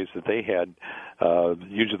memories that they had.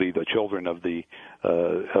 Usually, the children of the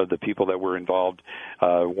people that were involved,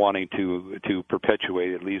 wanting to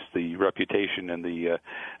perpetuate at least the reputation and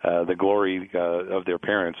the glory of their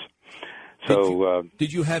parents. So,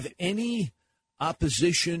 did you have any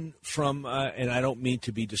opposition from, and I don't mean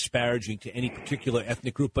to be disparaging to any particular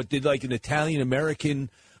ethnic group, but did like an Italian-American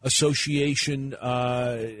association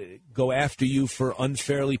go after you for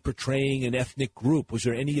unfairly portraying an ethnic group? Was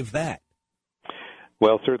there any of that?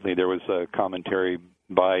 Well, certainly there was a commentary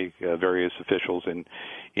by various officials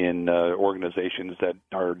in organizations that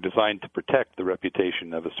are designed to protect the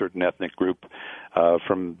reputation of a certain ethnic group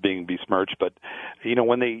from being besmirched. But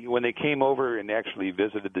when they came over and actually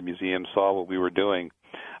visited the museum, saw what we were doing,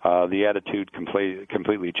 the attitude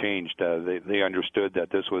completely changed. They understood that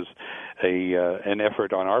this was an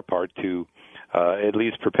effort on our part to at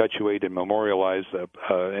least perpetuate and memorialize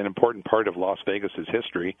an important part of Las Vegas's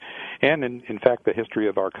history, and in fact the history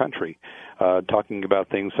of our country, talking about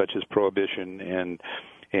things such as prohibition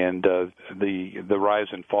and the rise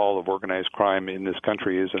and fall of organized crime in this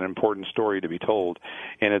country is an important story to be told,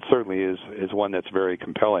 and it certainly is one that's very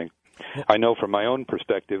compelling. I know from my own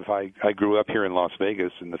perspective, I grew up here in Las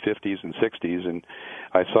Vegas in the 50s and 60s, and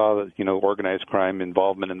I saw, organized crime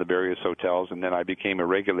involvement in the various hotels, and then I became a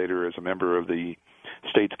regulator as a member of the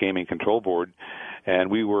state's gaming control board, and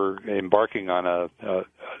we were embarking on a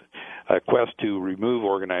quest to remove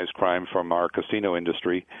organized crime from our casino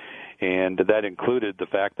industry. And that included the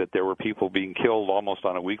fact that there were people being killed almost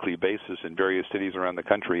on a weekly basis in various cities around the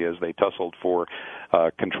country as they tussled for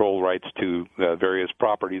control rights to various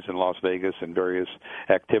properties in Las Vegas and various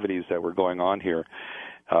activities that were going on here.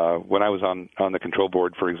 When I was on the control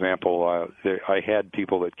board, for example, I had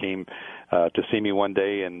people that came to see me one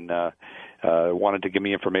day and wanted to give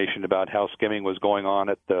me information about how skimming was going on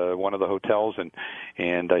at one of the hotels, and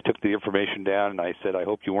I took the information down and I said, I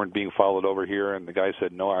hope you weren't being followed over here. And the guy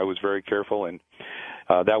said, no, I was very careful, and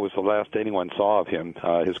that was the last anyone saw of him.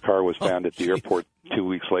 His car was found at the airport 2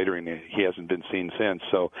 weeks later, and he hasn't been seen since.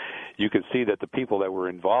 So you could see that the people that were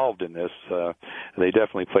involved in this, they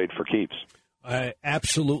definitely played for keeps.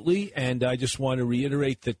 Absolutely, and I just want to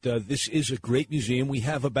reiterate that this is a great museum. We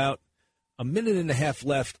have about a minute and a half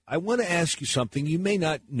left. I want to ask you something. You may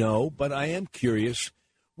not know, but I am curious.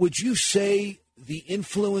 Would you say the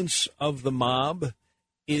influence of the mob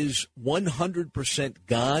is 100%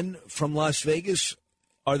 gone from Las Vegas?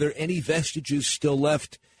 Are there any vestiges still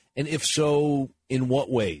left? And if so, in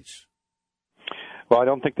what ways? Well, I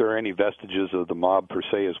don't think there are any vestiges of the mob per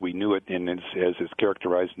se as we knew it and as it's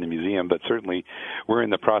characterized in the museum, but certainly we're in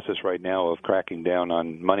the process right now of cracking down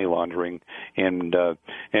on money laundering and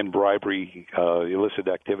bribery, illicit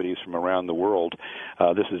activities from around the world.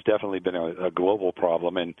 This has definitely been a global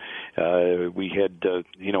problem, and we had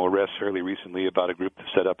arrests fairly recently about a group that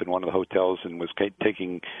set up in one of the hotels and was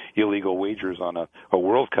taking illegal wagers on a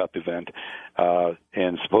World Cup event,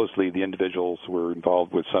 and supposedly the individuals were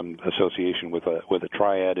involved with some association with a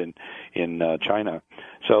triad in China.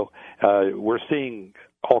 So we're seeing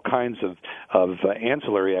all kinds of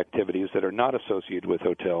ancillary activities that are not associated with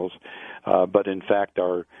hotels, but in fact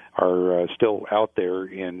are still out there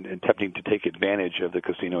in attempting to take advantage of the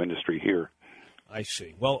casino industry here. I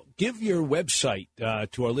see. Well, give your website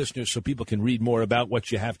to our listeners so people can read more about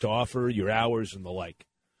what you have to offer, your hours, and the like.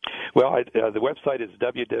 Well, the website is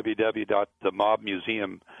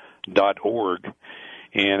www.themobmuseum.org.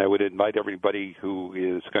 And I would invite everybody who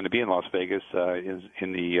is going to be in Las Vegas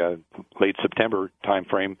in the late September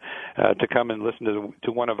timeframe to come and listen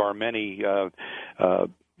to one of our many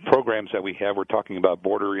programs that we have. We're talking about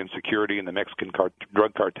border insecurity and the Mexican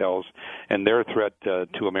drug cartels and their threat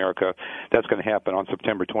to America. That's going to happen on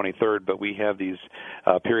September 23rd, but we have these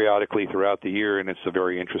periodically throughout the year, and it's a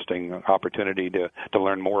very interesting opportunity to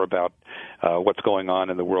learn more about what's going on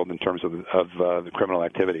in the world in terms of the criminal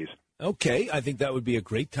activities. Okay, I think that would be a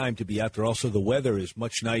great time to be out there. Also, the weather is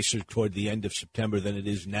much nicer toward the end of September than it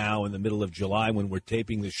is now in the middle of July when we're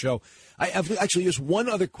taping the show. Actually, just one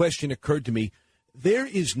other question occurred to me. There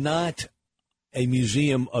is not a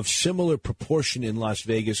museum of similar proportion in Las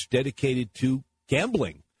Vegas dedicated to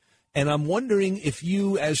gambling. And I'm wondering if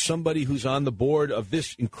you, as somebody who's on the board of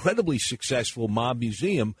this incredibly successful mob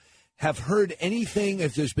museum, have heard anything,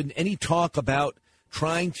 if there's been any talk about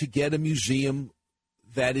trying to get a museum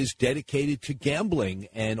that is dedicated to gambling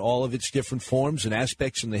and all of its different forms and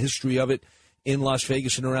aspects and the history of it in Las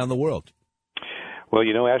Vegas and around the world. Well,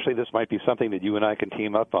 Ashley, this might be something that you and I can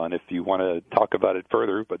team up on if you want to talk about it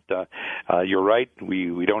further. But you're right.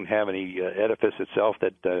 We don't have any edifice itself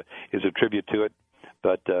that is a tribute to it.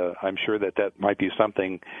 But I'm sure that might be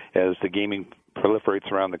something, as the gaming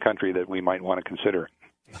proliferates around the country, that we might want to consider.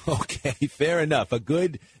 Okay, fair enough. A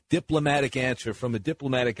good diplomatic answer from a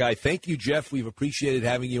diplomatic guy. Thank you, Jeff. We've appreciated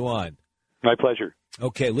having you on. My pleasure.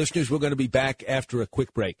 Okay, listeners, we're going to be back after a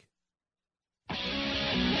quick break.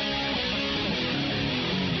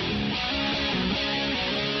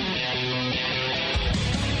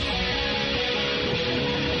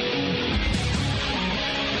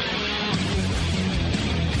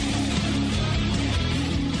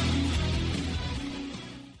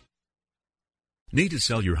 Need to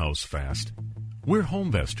sell your house fast? We're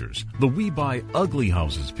Homevestors, the we buy ugly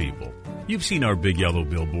houses people. You've seen our big yellow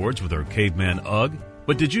billboards with our caveman UGG,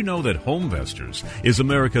 but did you know that Homevestors is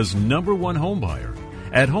America's #1 home buyer?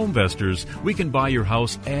 At Homevestors, we can buy your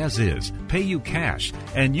house as is, pay you cash,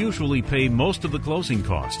 and usually pay most of the closing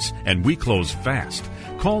costs, and we close fast.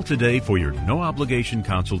 Call today for your no-obligation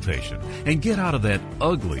consultation and get out of that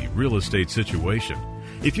ugly real estate situation.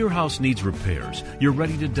 If your house needs repairs, you're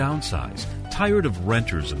ready to downsize, tired of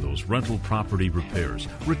renters and those rental property repairs,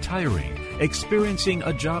 retiring, experiencing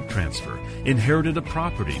a job transfer, inherited a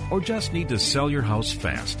property, or just need to sell your house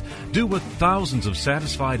fast, do what thousands of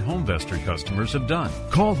satisfied Homevestor customers have done.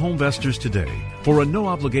 Call Homevestors today for a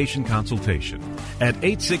no-obligation consultation at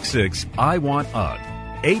 866-I-WANT-UGG.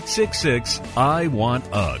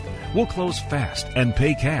 866-I-WANT-UGG. We'll close fast and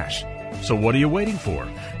pay cash. So what are you waiting for?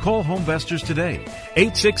 Call Homevestors today.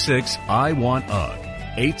 866-I-WANT-UGG.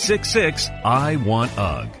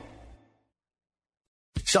 866-I-WANT-UGG.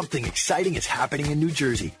 Something exciting is happening in New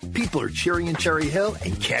Jersey. People are cheering in Cherry Hill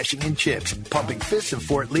and cashing in chips, pumping fists in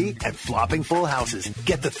Fort Lee, and flopping full houses.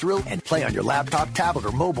 Get the thrill and play on your laptop, tablet,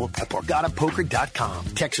 or mobile at BorgataPoker.com.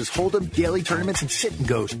 Texas Hold'em, daily tournaments, and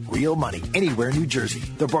sit-and-goes. Real money anywhere in New Jersey.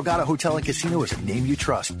 The Borgata Hotel and Casino is a name you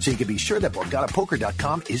trust, so you can be sure that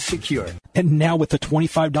BorgataPoker.com is secure. And now with the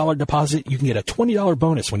 $25 deposit, you can get a $20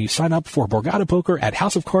 bonus when you sign up for Borgata Poker at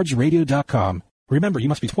HouseOfCardsRadio.com. Remember, you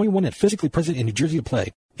must be 21 and physically present in New Jersey to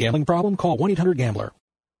play. Gambling problem? Call 1-800-GAMBLER.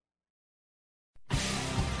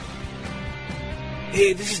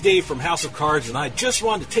 Hey, this is Dave from House of Cards, and I just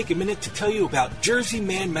wanted to take a minute to tell you about Jersey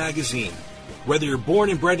Man Magazine. Whether you're born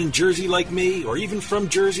and bred in Jersey like me, or even from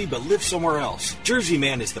Jersey but live somewhere else, Jersey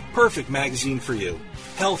Man is the perfect magazine for you.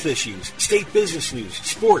 Health issues, state business news,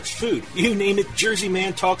 sports, food, you name it, Jersey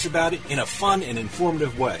Man talks about it in a fun and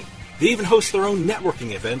informative way. They even host their own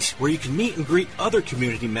networking events where you can meet and greet other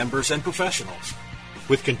community members and professionals.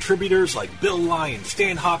 With contributors like Bill Lyon,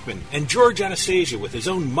 Stan Hockman, and George Anastasia with his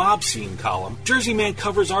own mob scene column, Jersey Man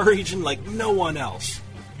covers our region like no one else.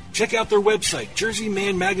 Check out their website,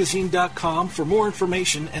 JerseyManMagazine.com, for more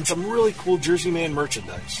information and some really cool Jersey Man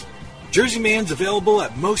merchandise. Jersey Man's available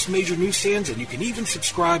at most major newsstands, and you can even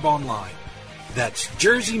subscribe online. That's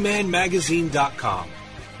JerseyManMagazine.com.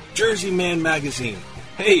 Jersey Man Magazine.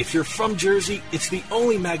 Hey, if you're from Jersey, it's the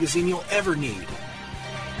only magazine you'll ever need.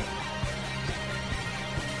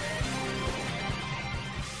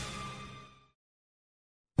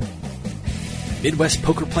 Midwest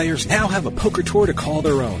poker players now have a poker tour to call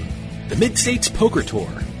their own. The Mid-States Poker Tour.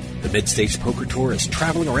 The Mid-States Poker Tour is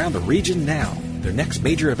traveling around the region now. Their next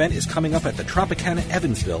major event is coming up at the Tropicana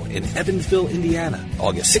Evansville in Evansville, Indiana,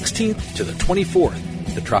 August 16th to the 24th.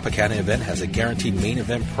 The Tropicana event has a guaranteed main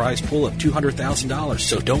event prize pool of $200,000,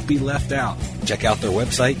 so don't be left out. Check out their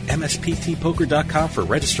website, msptpoker.com, for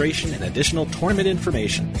registration and additional tournament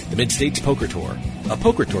information. The Mid-States Poker Tour, a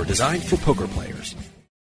poker tour designed for poker players.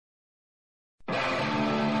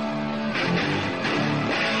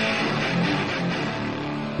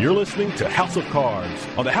 You're listening to House of Cards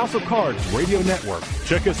on the House of Cards Radio Network.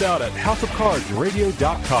 Check us out at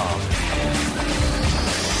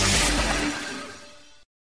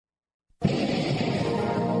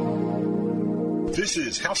houseofcardsradio.com. This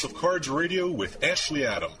is House of Cards Radio with Ashley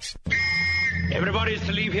Adams. Everybody is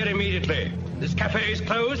to leave here immediately. This cafe is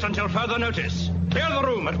closed until further notice. Clear the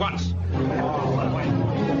room at once.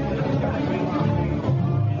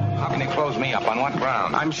 How can you close me up? On what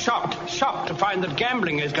ground? I'm shocked to find that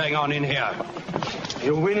gambling is going on in here.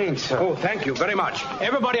 You're winning, sir. Oh, thank you very much.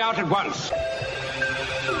 Everybody out at once.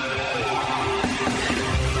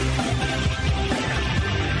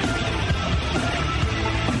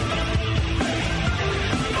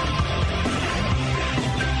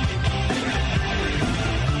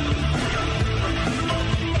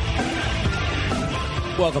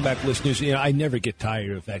 Welcome back, listeners. I never get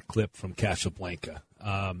tired of that clip from Casablanca.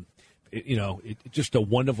 It's just a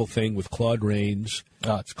wonderful thing with Claude Rains.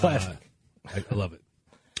 Oh, it's classic. I love it.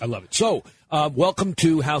 I love it. So, welcome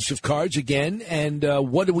to House of Cards again. And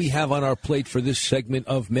what do we have on our plate for this segment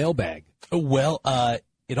of Mailbag? Well,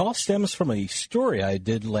 it all stems from a story I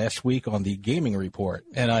did last week on the Gaming Report.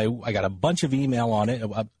 And I got a bunch of email on it.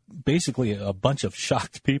 Basically, a bunch of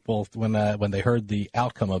shocked people when they heard the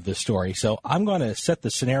outcome of this story. So I'm going to set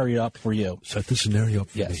the scenario up for you. Set the scenario up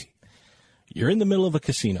for me. You're in the middle of a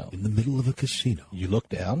casino. In the middle of a casino. You look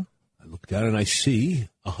down. I look down and I see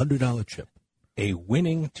a $100 chip. A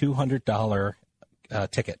winning $200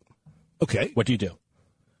 ticket. Okay. What do you do?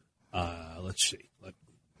 Let's see.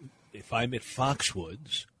 If I'm at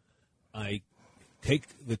Foxwoods, I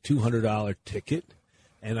take the $200 ticket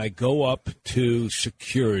and I go up to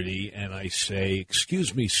security and I say,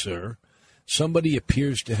 "Excuse me, sir, somebody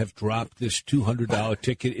appears to have dropped this $200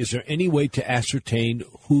 ticket. Is there any way to ascertain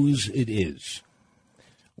whose it is?"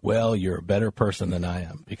 Well, you're a better person than I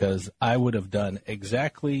am, because I would have done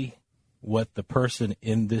exactly what the person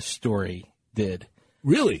in this story did.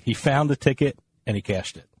 Really? He found the ticket and he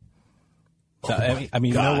cashed it. So, I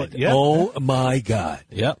mean, God. you know what? Yeah. Oh, my God.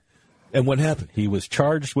 Yep. And what happened? He was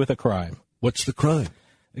charged with a crime. What's the crime?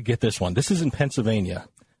 Get this one. This is in Pennsylvania.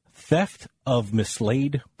 Theft of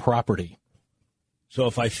mislaid property. So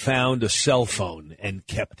if I found a cell phone and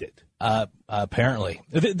kept it? Apparently.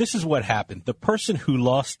 This is what happened. The person who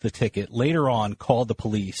lost the ticket later on called the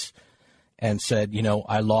police and said,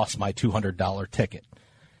 I lost my $200 ticket.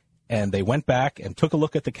 And they went back and took a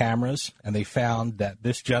look at the cameras, and they found that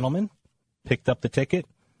this gentleman picked up the ticket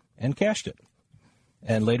and cashed it.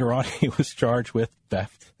 And later on, he was charged with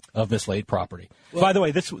theft of mislaid property. Well, by the way,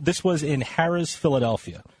 this was in Harrah's,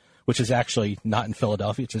 Philadelphia, which is actually not in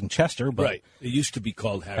Philadelphia. It's in Chester. But right. It used to be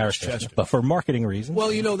called Harrah's Chester. But for marketing reasons. Well,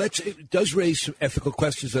 it does raise some ethical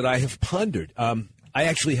questions that I have pondered. I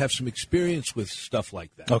actually have some experience with stuff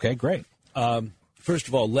like that. Okay, great. First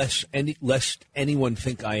of all, lest anyone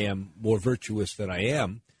think I am more virtuous than I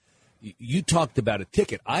am, you talked about a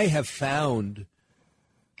ticket. I have found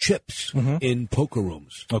chips in poker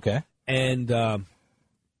rooms. Okay. And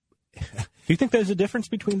do you think there's a difference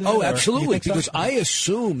between the two? Oh, absolutely, because I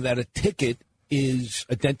assume that a ticket is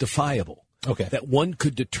identifiable. Okay. That one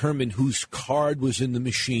could determine whose card was in the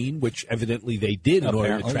machine, which evidently they did in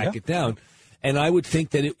order to track it down. And I would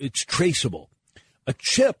think that it's traceable. A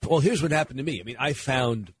chip, well, here's what happened to me. I mean, I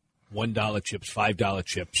found $1 chips, $5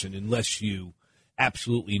 chips, and unless you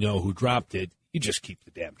absolutely know who dropped it, you just keep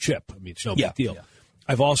the damn chip. I mean, it's no big deal. Yeah.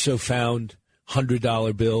 I've also found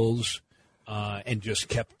 $100 bills and just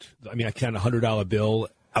kept, I found a $100 bill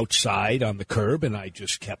outside on the curb, and I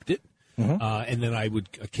just kept it. And then I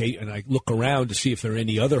look around to see if there are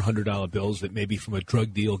any other $100 bills that maybe from a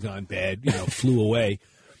drug deal gone bad, flew away.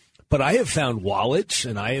 But I have found wallets,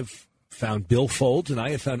 and I have found billfolds, and I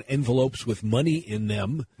have found envelopes with money in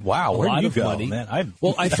them. Wow, where do you go, money. Man?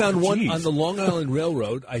 I found one on the Long Island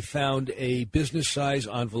Railroad. I found a business-size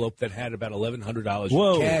envelope that had about $1,100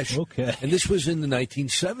 in cash. Okay. And this was in the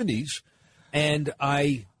 1970s, and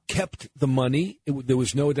I kept the money. There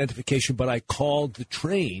was no identification, but I called the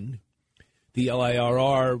train, the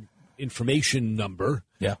LIRR information number,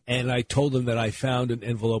 and I told them that I found an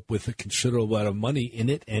envelope with a considerable amount of money in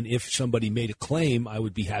it, and if somebody made a claim, I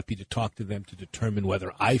would be happy to talk to them to determine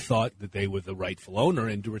whether I thought that they were the rightful owner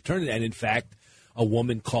and to return it. And in fact, a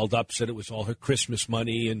woman called up, said it was all her Christmas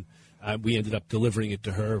money, and we ended up delivering it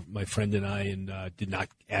to her, my friend and I, and did not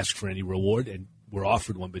ask for any reward, and were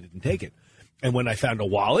offered one but didn't take it. And when I found a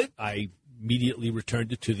wallet, I immediately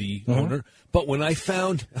returned it to the owner. But when I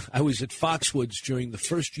was at Foxwoods during the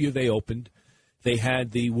first year they opened, they had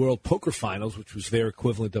the World Poker Finals, which was their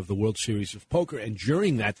equivalent of the World Series of Poker. And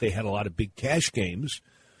during that, they had a lot of big cash games.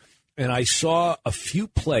 And I saw a few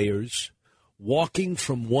players walking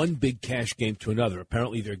from one big cash game to another.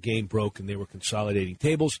 Apparently their game broke and they were consolidating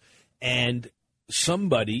tables. And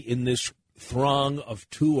somebody in this throng of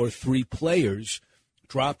 2 or 3 players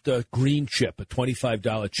dropped a green chip, a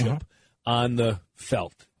 $25 chip, on the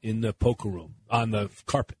felt in the poker room, on the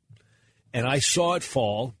carpet. And I saw it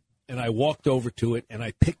fall, and I walked over to it, and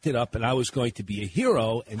I picked it up, and I was going to be a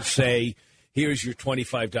hero and say, here's your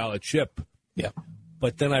 $25 chip. Yeah.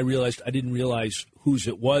 But then I didn't realize whose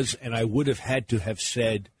it was, and I would have had to have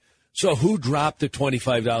said, so who dropped the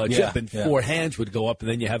 $25 chip? And 4 hands would go up,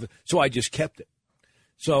 and then you have it. So I just kept it.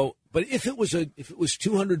 So, but if it was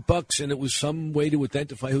 $200 and it was some way to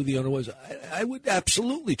identify who the owner was, I would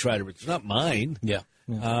absolutely try to. It's not mine. Yeah.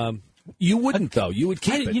 You wouldn't though. You would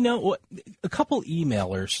keep it. A couple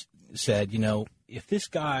emailers said, if this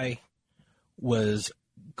guy was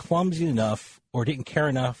clumsy enough or didn't care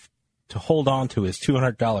enough to hold on to his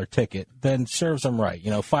 $200 ticket, then serves him right.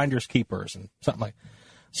 Finders keepers and something like that.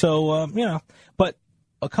 So, but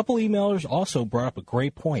a couple emailers also brought up a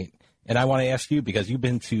great point, and I want to ask you, because you've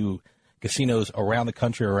been to casinos around the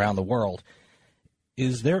country, around the world,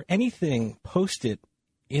 is there anything posted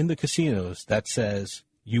in the casinos that says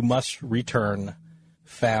you must return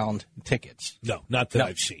found tickets? No, not that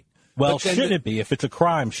I've seen. Well, shouldn't it be? If it's a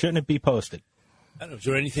crime, shouldn't it be posted? I don't know. Is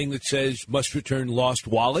there anything that says must return lost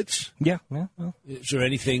wallets? Yeah. Is there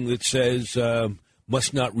anything that says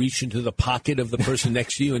must not reach into the pocket of the person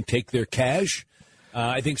next to you and take their cash?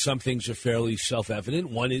 I think some things are fairly self-evident.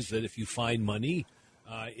 One is that if you find money,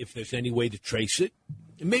 if there's any way to trace it,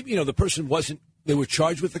 and maybe the person they were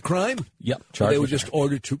charged with the crime. Yep, they were just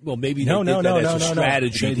ordered to. Well, maybe they did that as a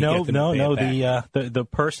strategy. The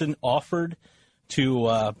person offered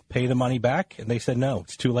to pay the money back, and they said no,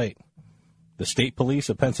 it's too late. The state police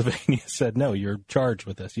of Pennsylvania said, no, you're charged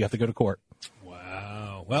with this. You have to go to court.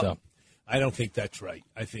 Wow. Well, I don't think that's right.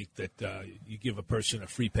 I think that you give a person a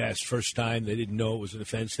free pass first time. They didn't know it was an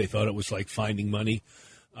offense. They thought it was like finding money.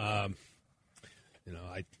 I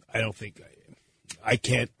don't think I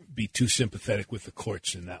can't be too sympathetic with the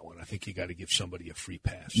courts in that one. I think you got to give somebody a free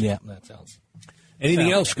pass. Yeah, that sounds.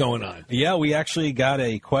 Anything else going on? Yeah, we actually got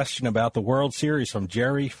a question about the World Series from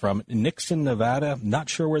Jerry from Nixon, Nevada. Not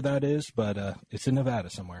sure where that is, but it's in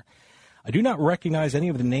Nevada somewhere. I do not recognize any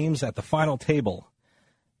of the names at the final table.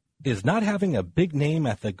 Is not having a big name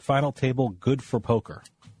at the final table good for poker?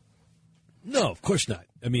 No, of course not.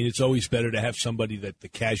 I mean, it's always better to have somebody that the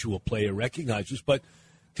casual player recognizes. But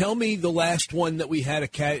tell me the last one that we had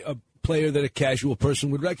a player that a casual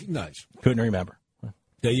person would recognize. Couldn't remember.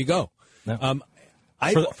 There you go. No.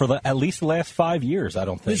 For at least the last 5 years, I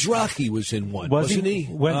don't think. Mizrahi was in one, wasn't he?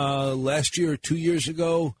 Last year or 2 years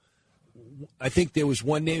ago, I think there was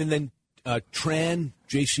one name, and then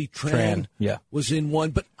J.C. Tran was in one.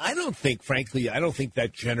 But I don't think, frankly, that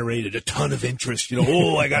generated a ton of interest.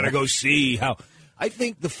 I got to go see how. I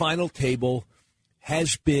think the final table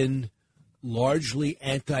has been largely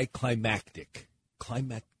anticlimactic.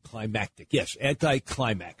 Climactic, yes.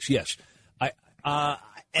 Anticlimax, yes.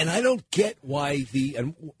 And I don't get why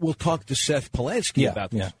and we'll talk to Seth Polanski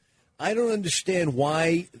about this. Yeah. I don't understand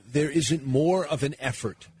why there isn't more of an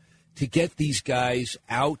effort to get these guys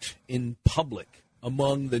out in public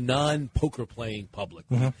among the non-poker playing public,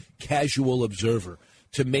 casual observer,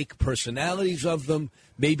 to make personalities of them,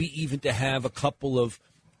 maybe even to have a couple of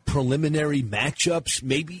preliminary matchups,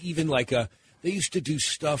 maybe even they used to do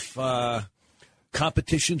stuff,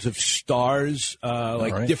 competitions of stars,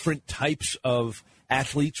 different types of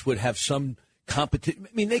athletes would have some competition.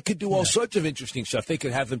 I mean, they could do all sorts of interesting stuff. They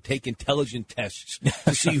could have them take intelligent tests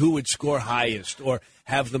to see who would score highest, or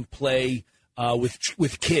have them play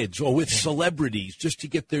with kids or with celebrities just to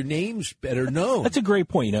get their names better known. That's a great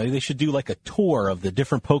point. They should do like a tour of the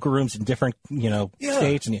different poker rooms in different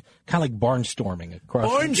states, and kind of like barnstorming across.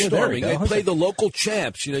 Barnstorming. They play the local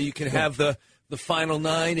champs. You can have the final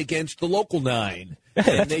 9 against the local 9.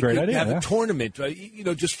 And they could have a tournament,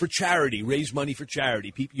 just for charity, raise money for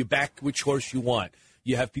charity. You back which horse you want.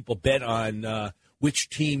 You have people bet on which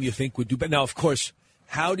team you think would do better. Now, of course,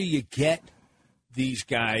 how do you get these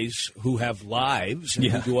guys who have lives and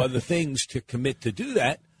who do other things to commit to do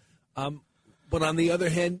that? But on the other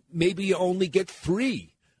hand, maybe you only get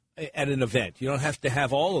 3 at an event. You don't have to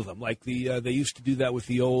have all of them. Like they used to do that with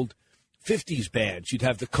the old 50s bands. You'd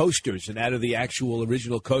have the coasters, and out of the actual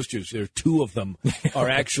original coasters, there are 2 of them are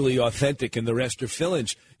actually authentic, and the rest are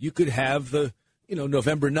fill-ins. You could have the,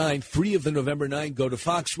 November 9, 3 of the November 9 go to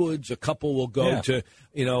Foxwoods. A couple will go to,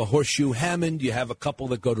 Horseshoe Hammond. You have a couple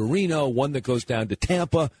that go to Reno, one that goes down to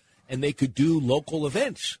Tampa, and they could do local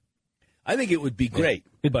events. I think it would be great.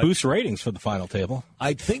 It boosts ratings for the final table.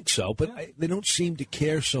 I'd think so, but they don't seem to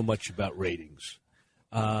care so much about ratings.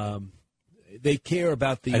 They care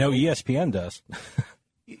about the... I know ESPN does.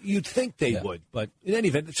 You'd think they would, but in any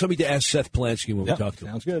event, somebody to ask Seth Polanski when we talk to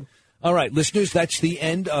him. Sounds good. All right, listeners, that's the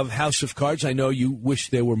end of House of Cards. I know you wish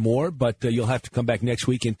there were more, but you'll have to come back next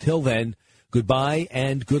week. Until then, goodbye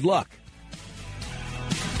and good luck.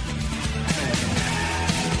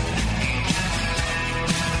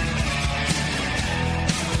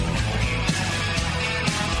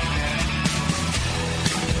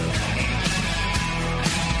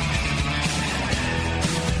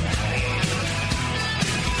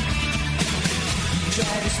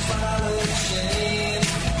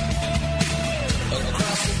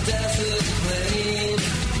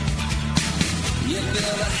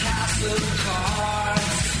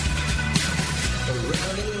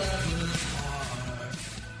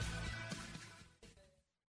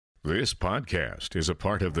 This podcast is a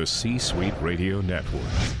part of the C-Suite Radio Network.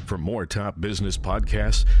 For more top business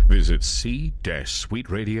podcasts, visit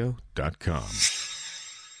c-suiteradio.com.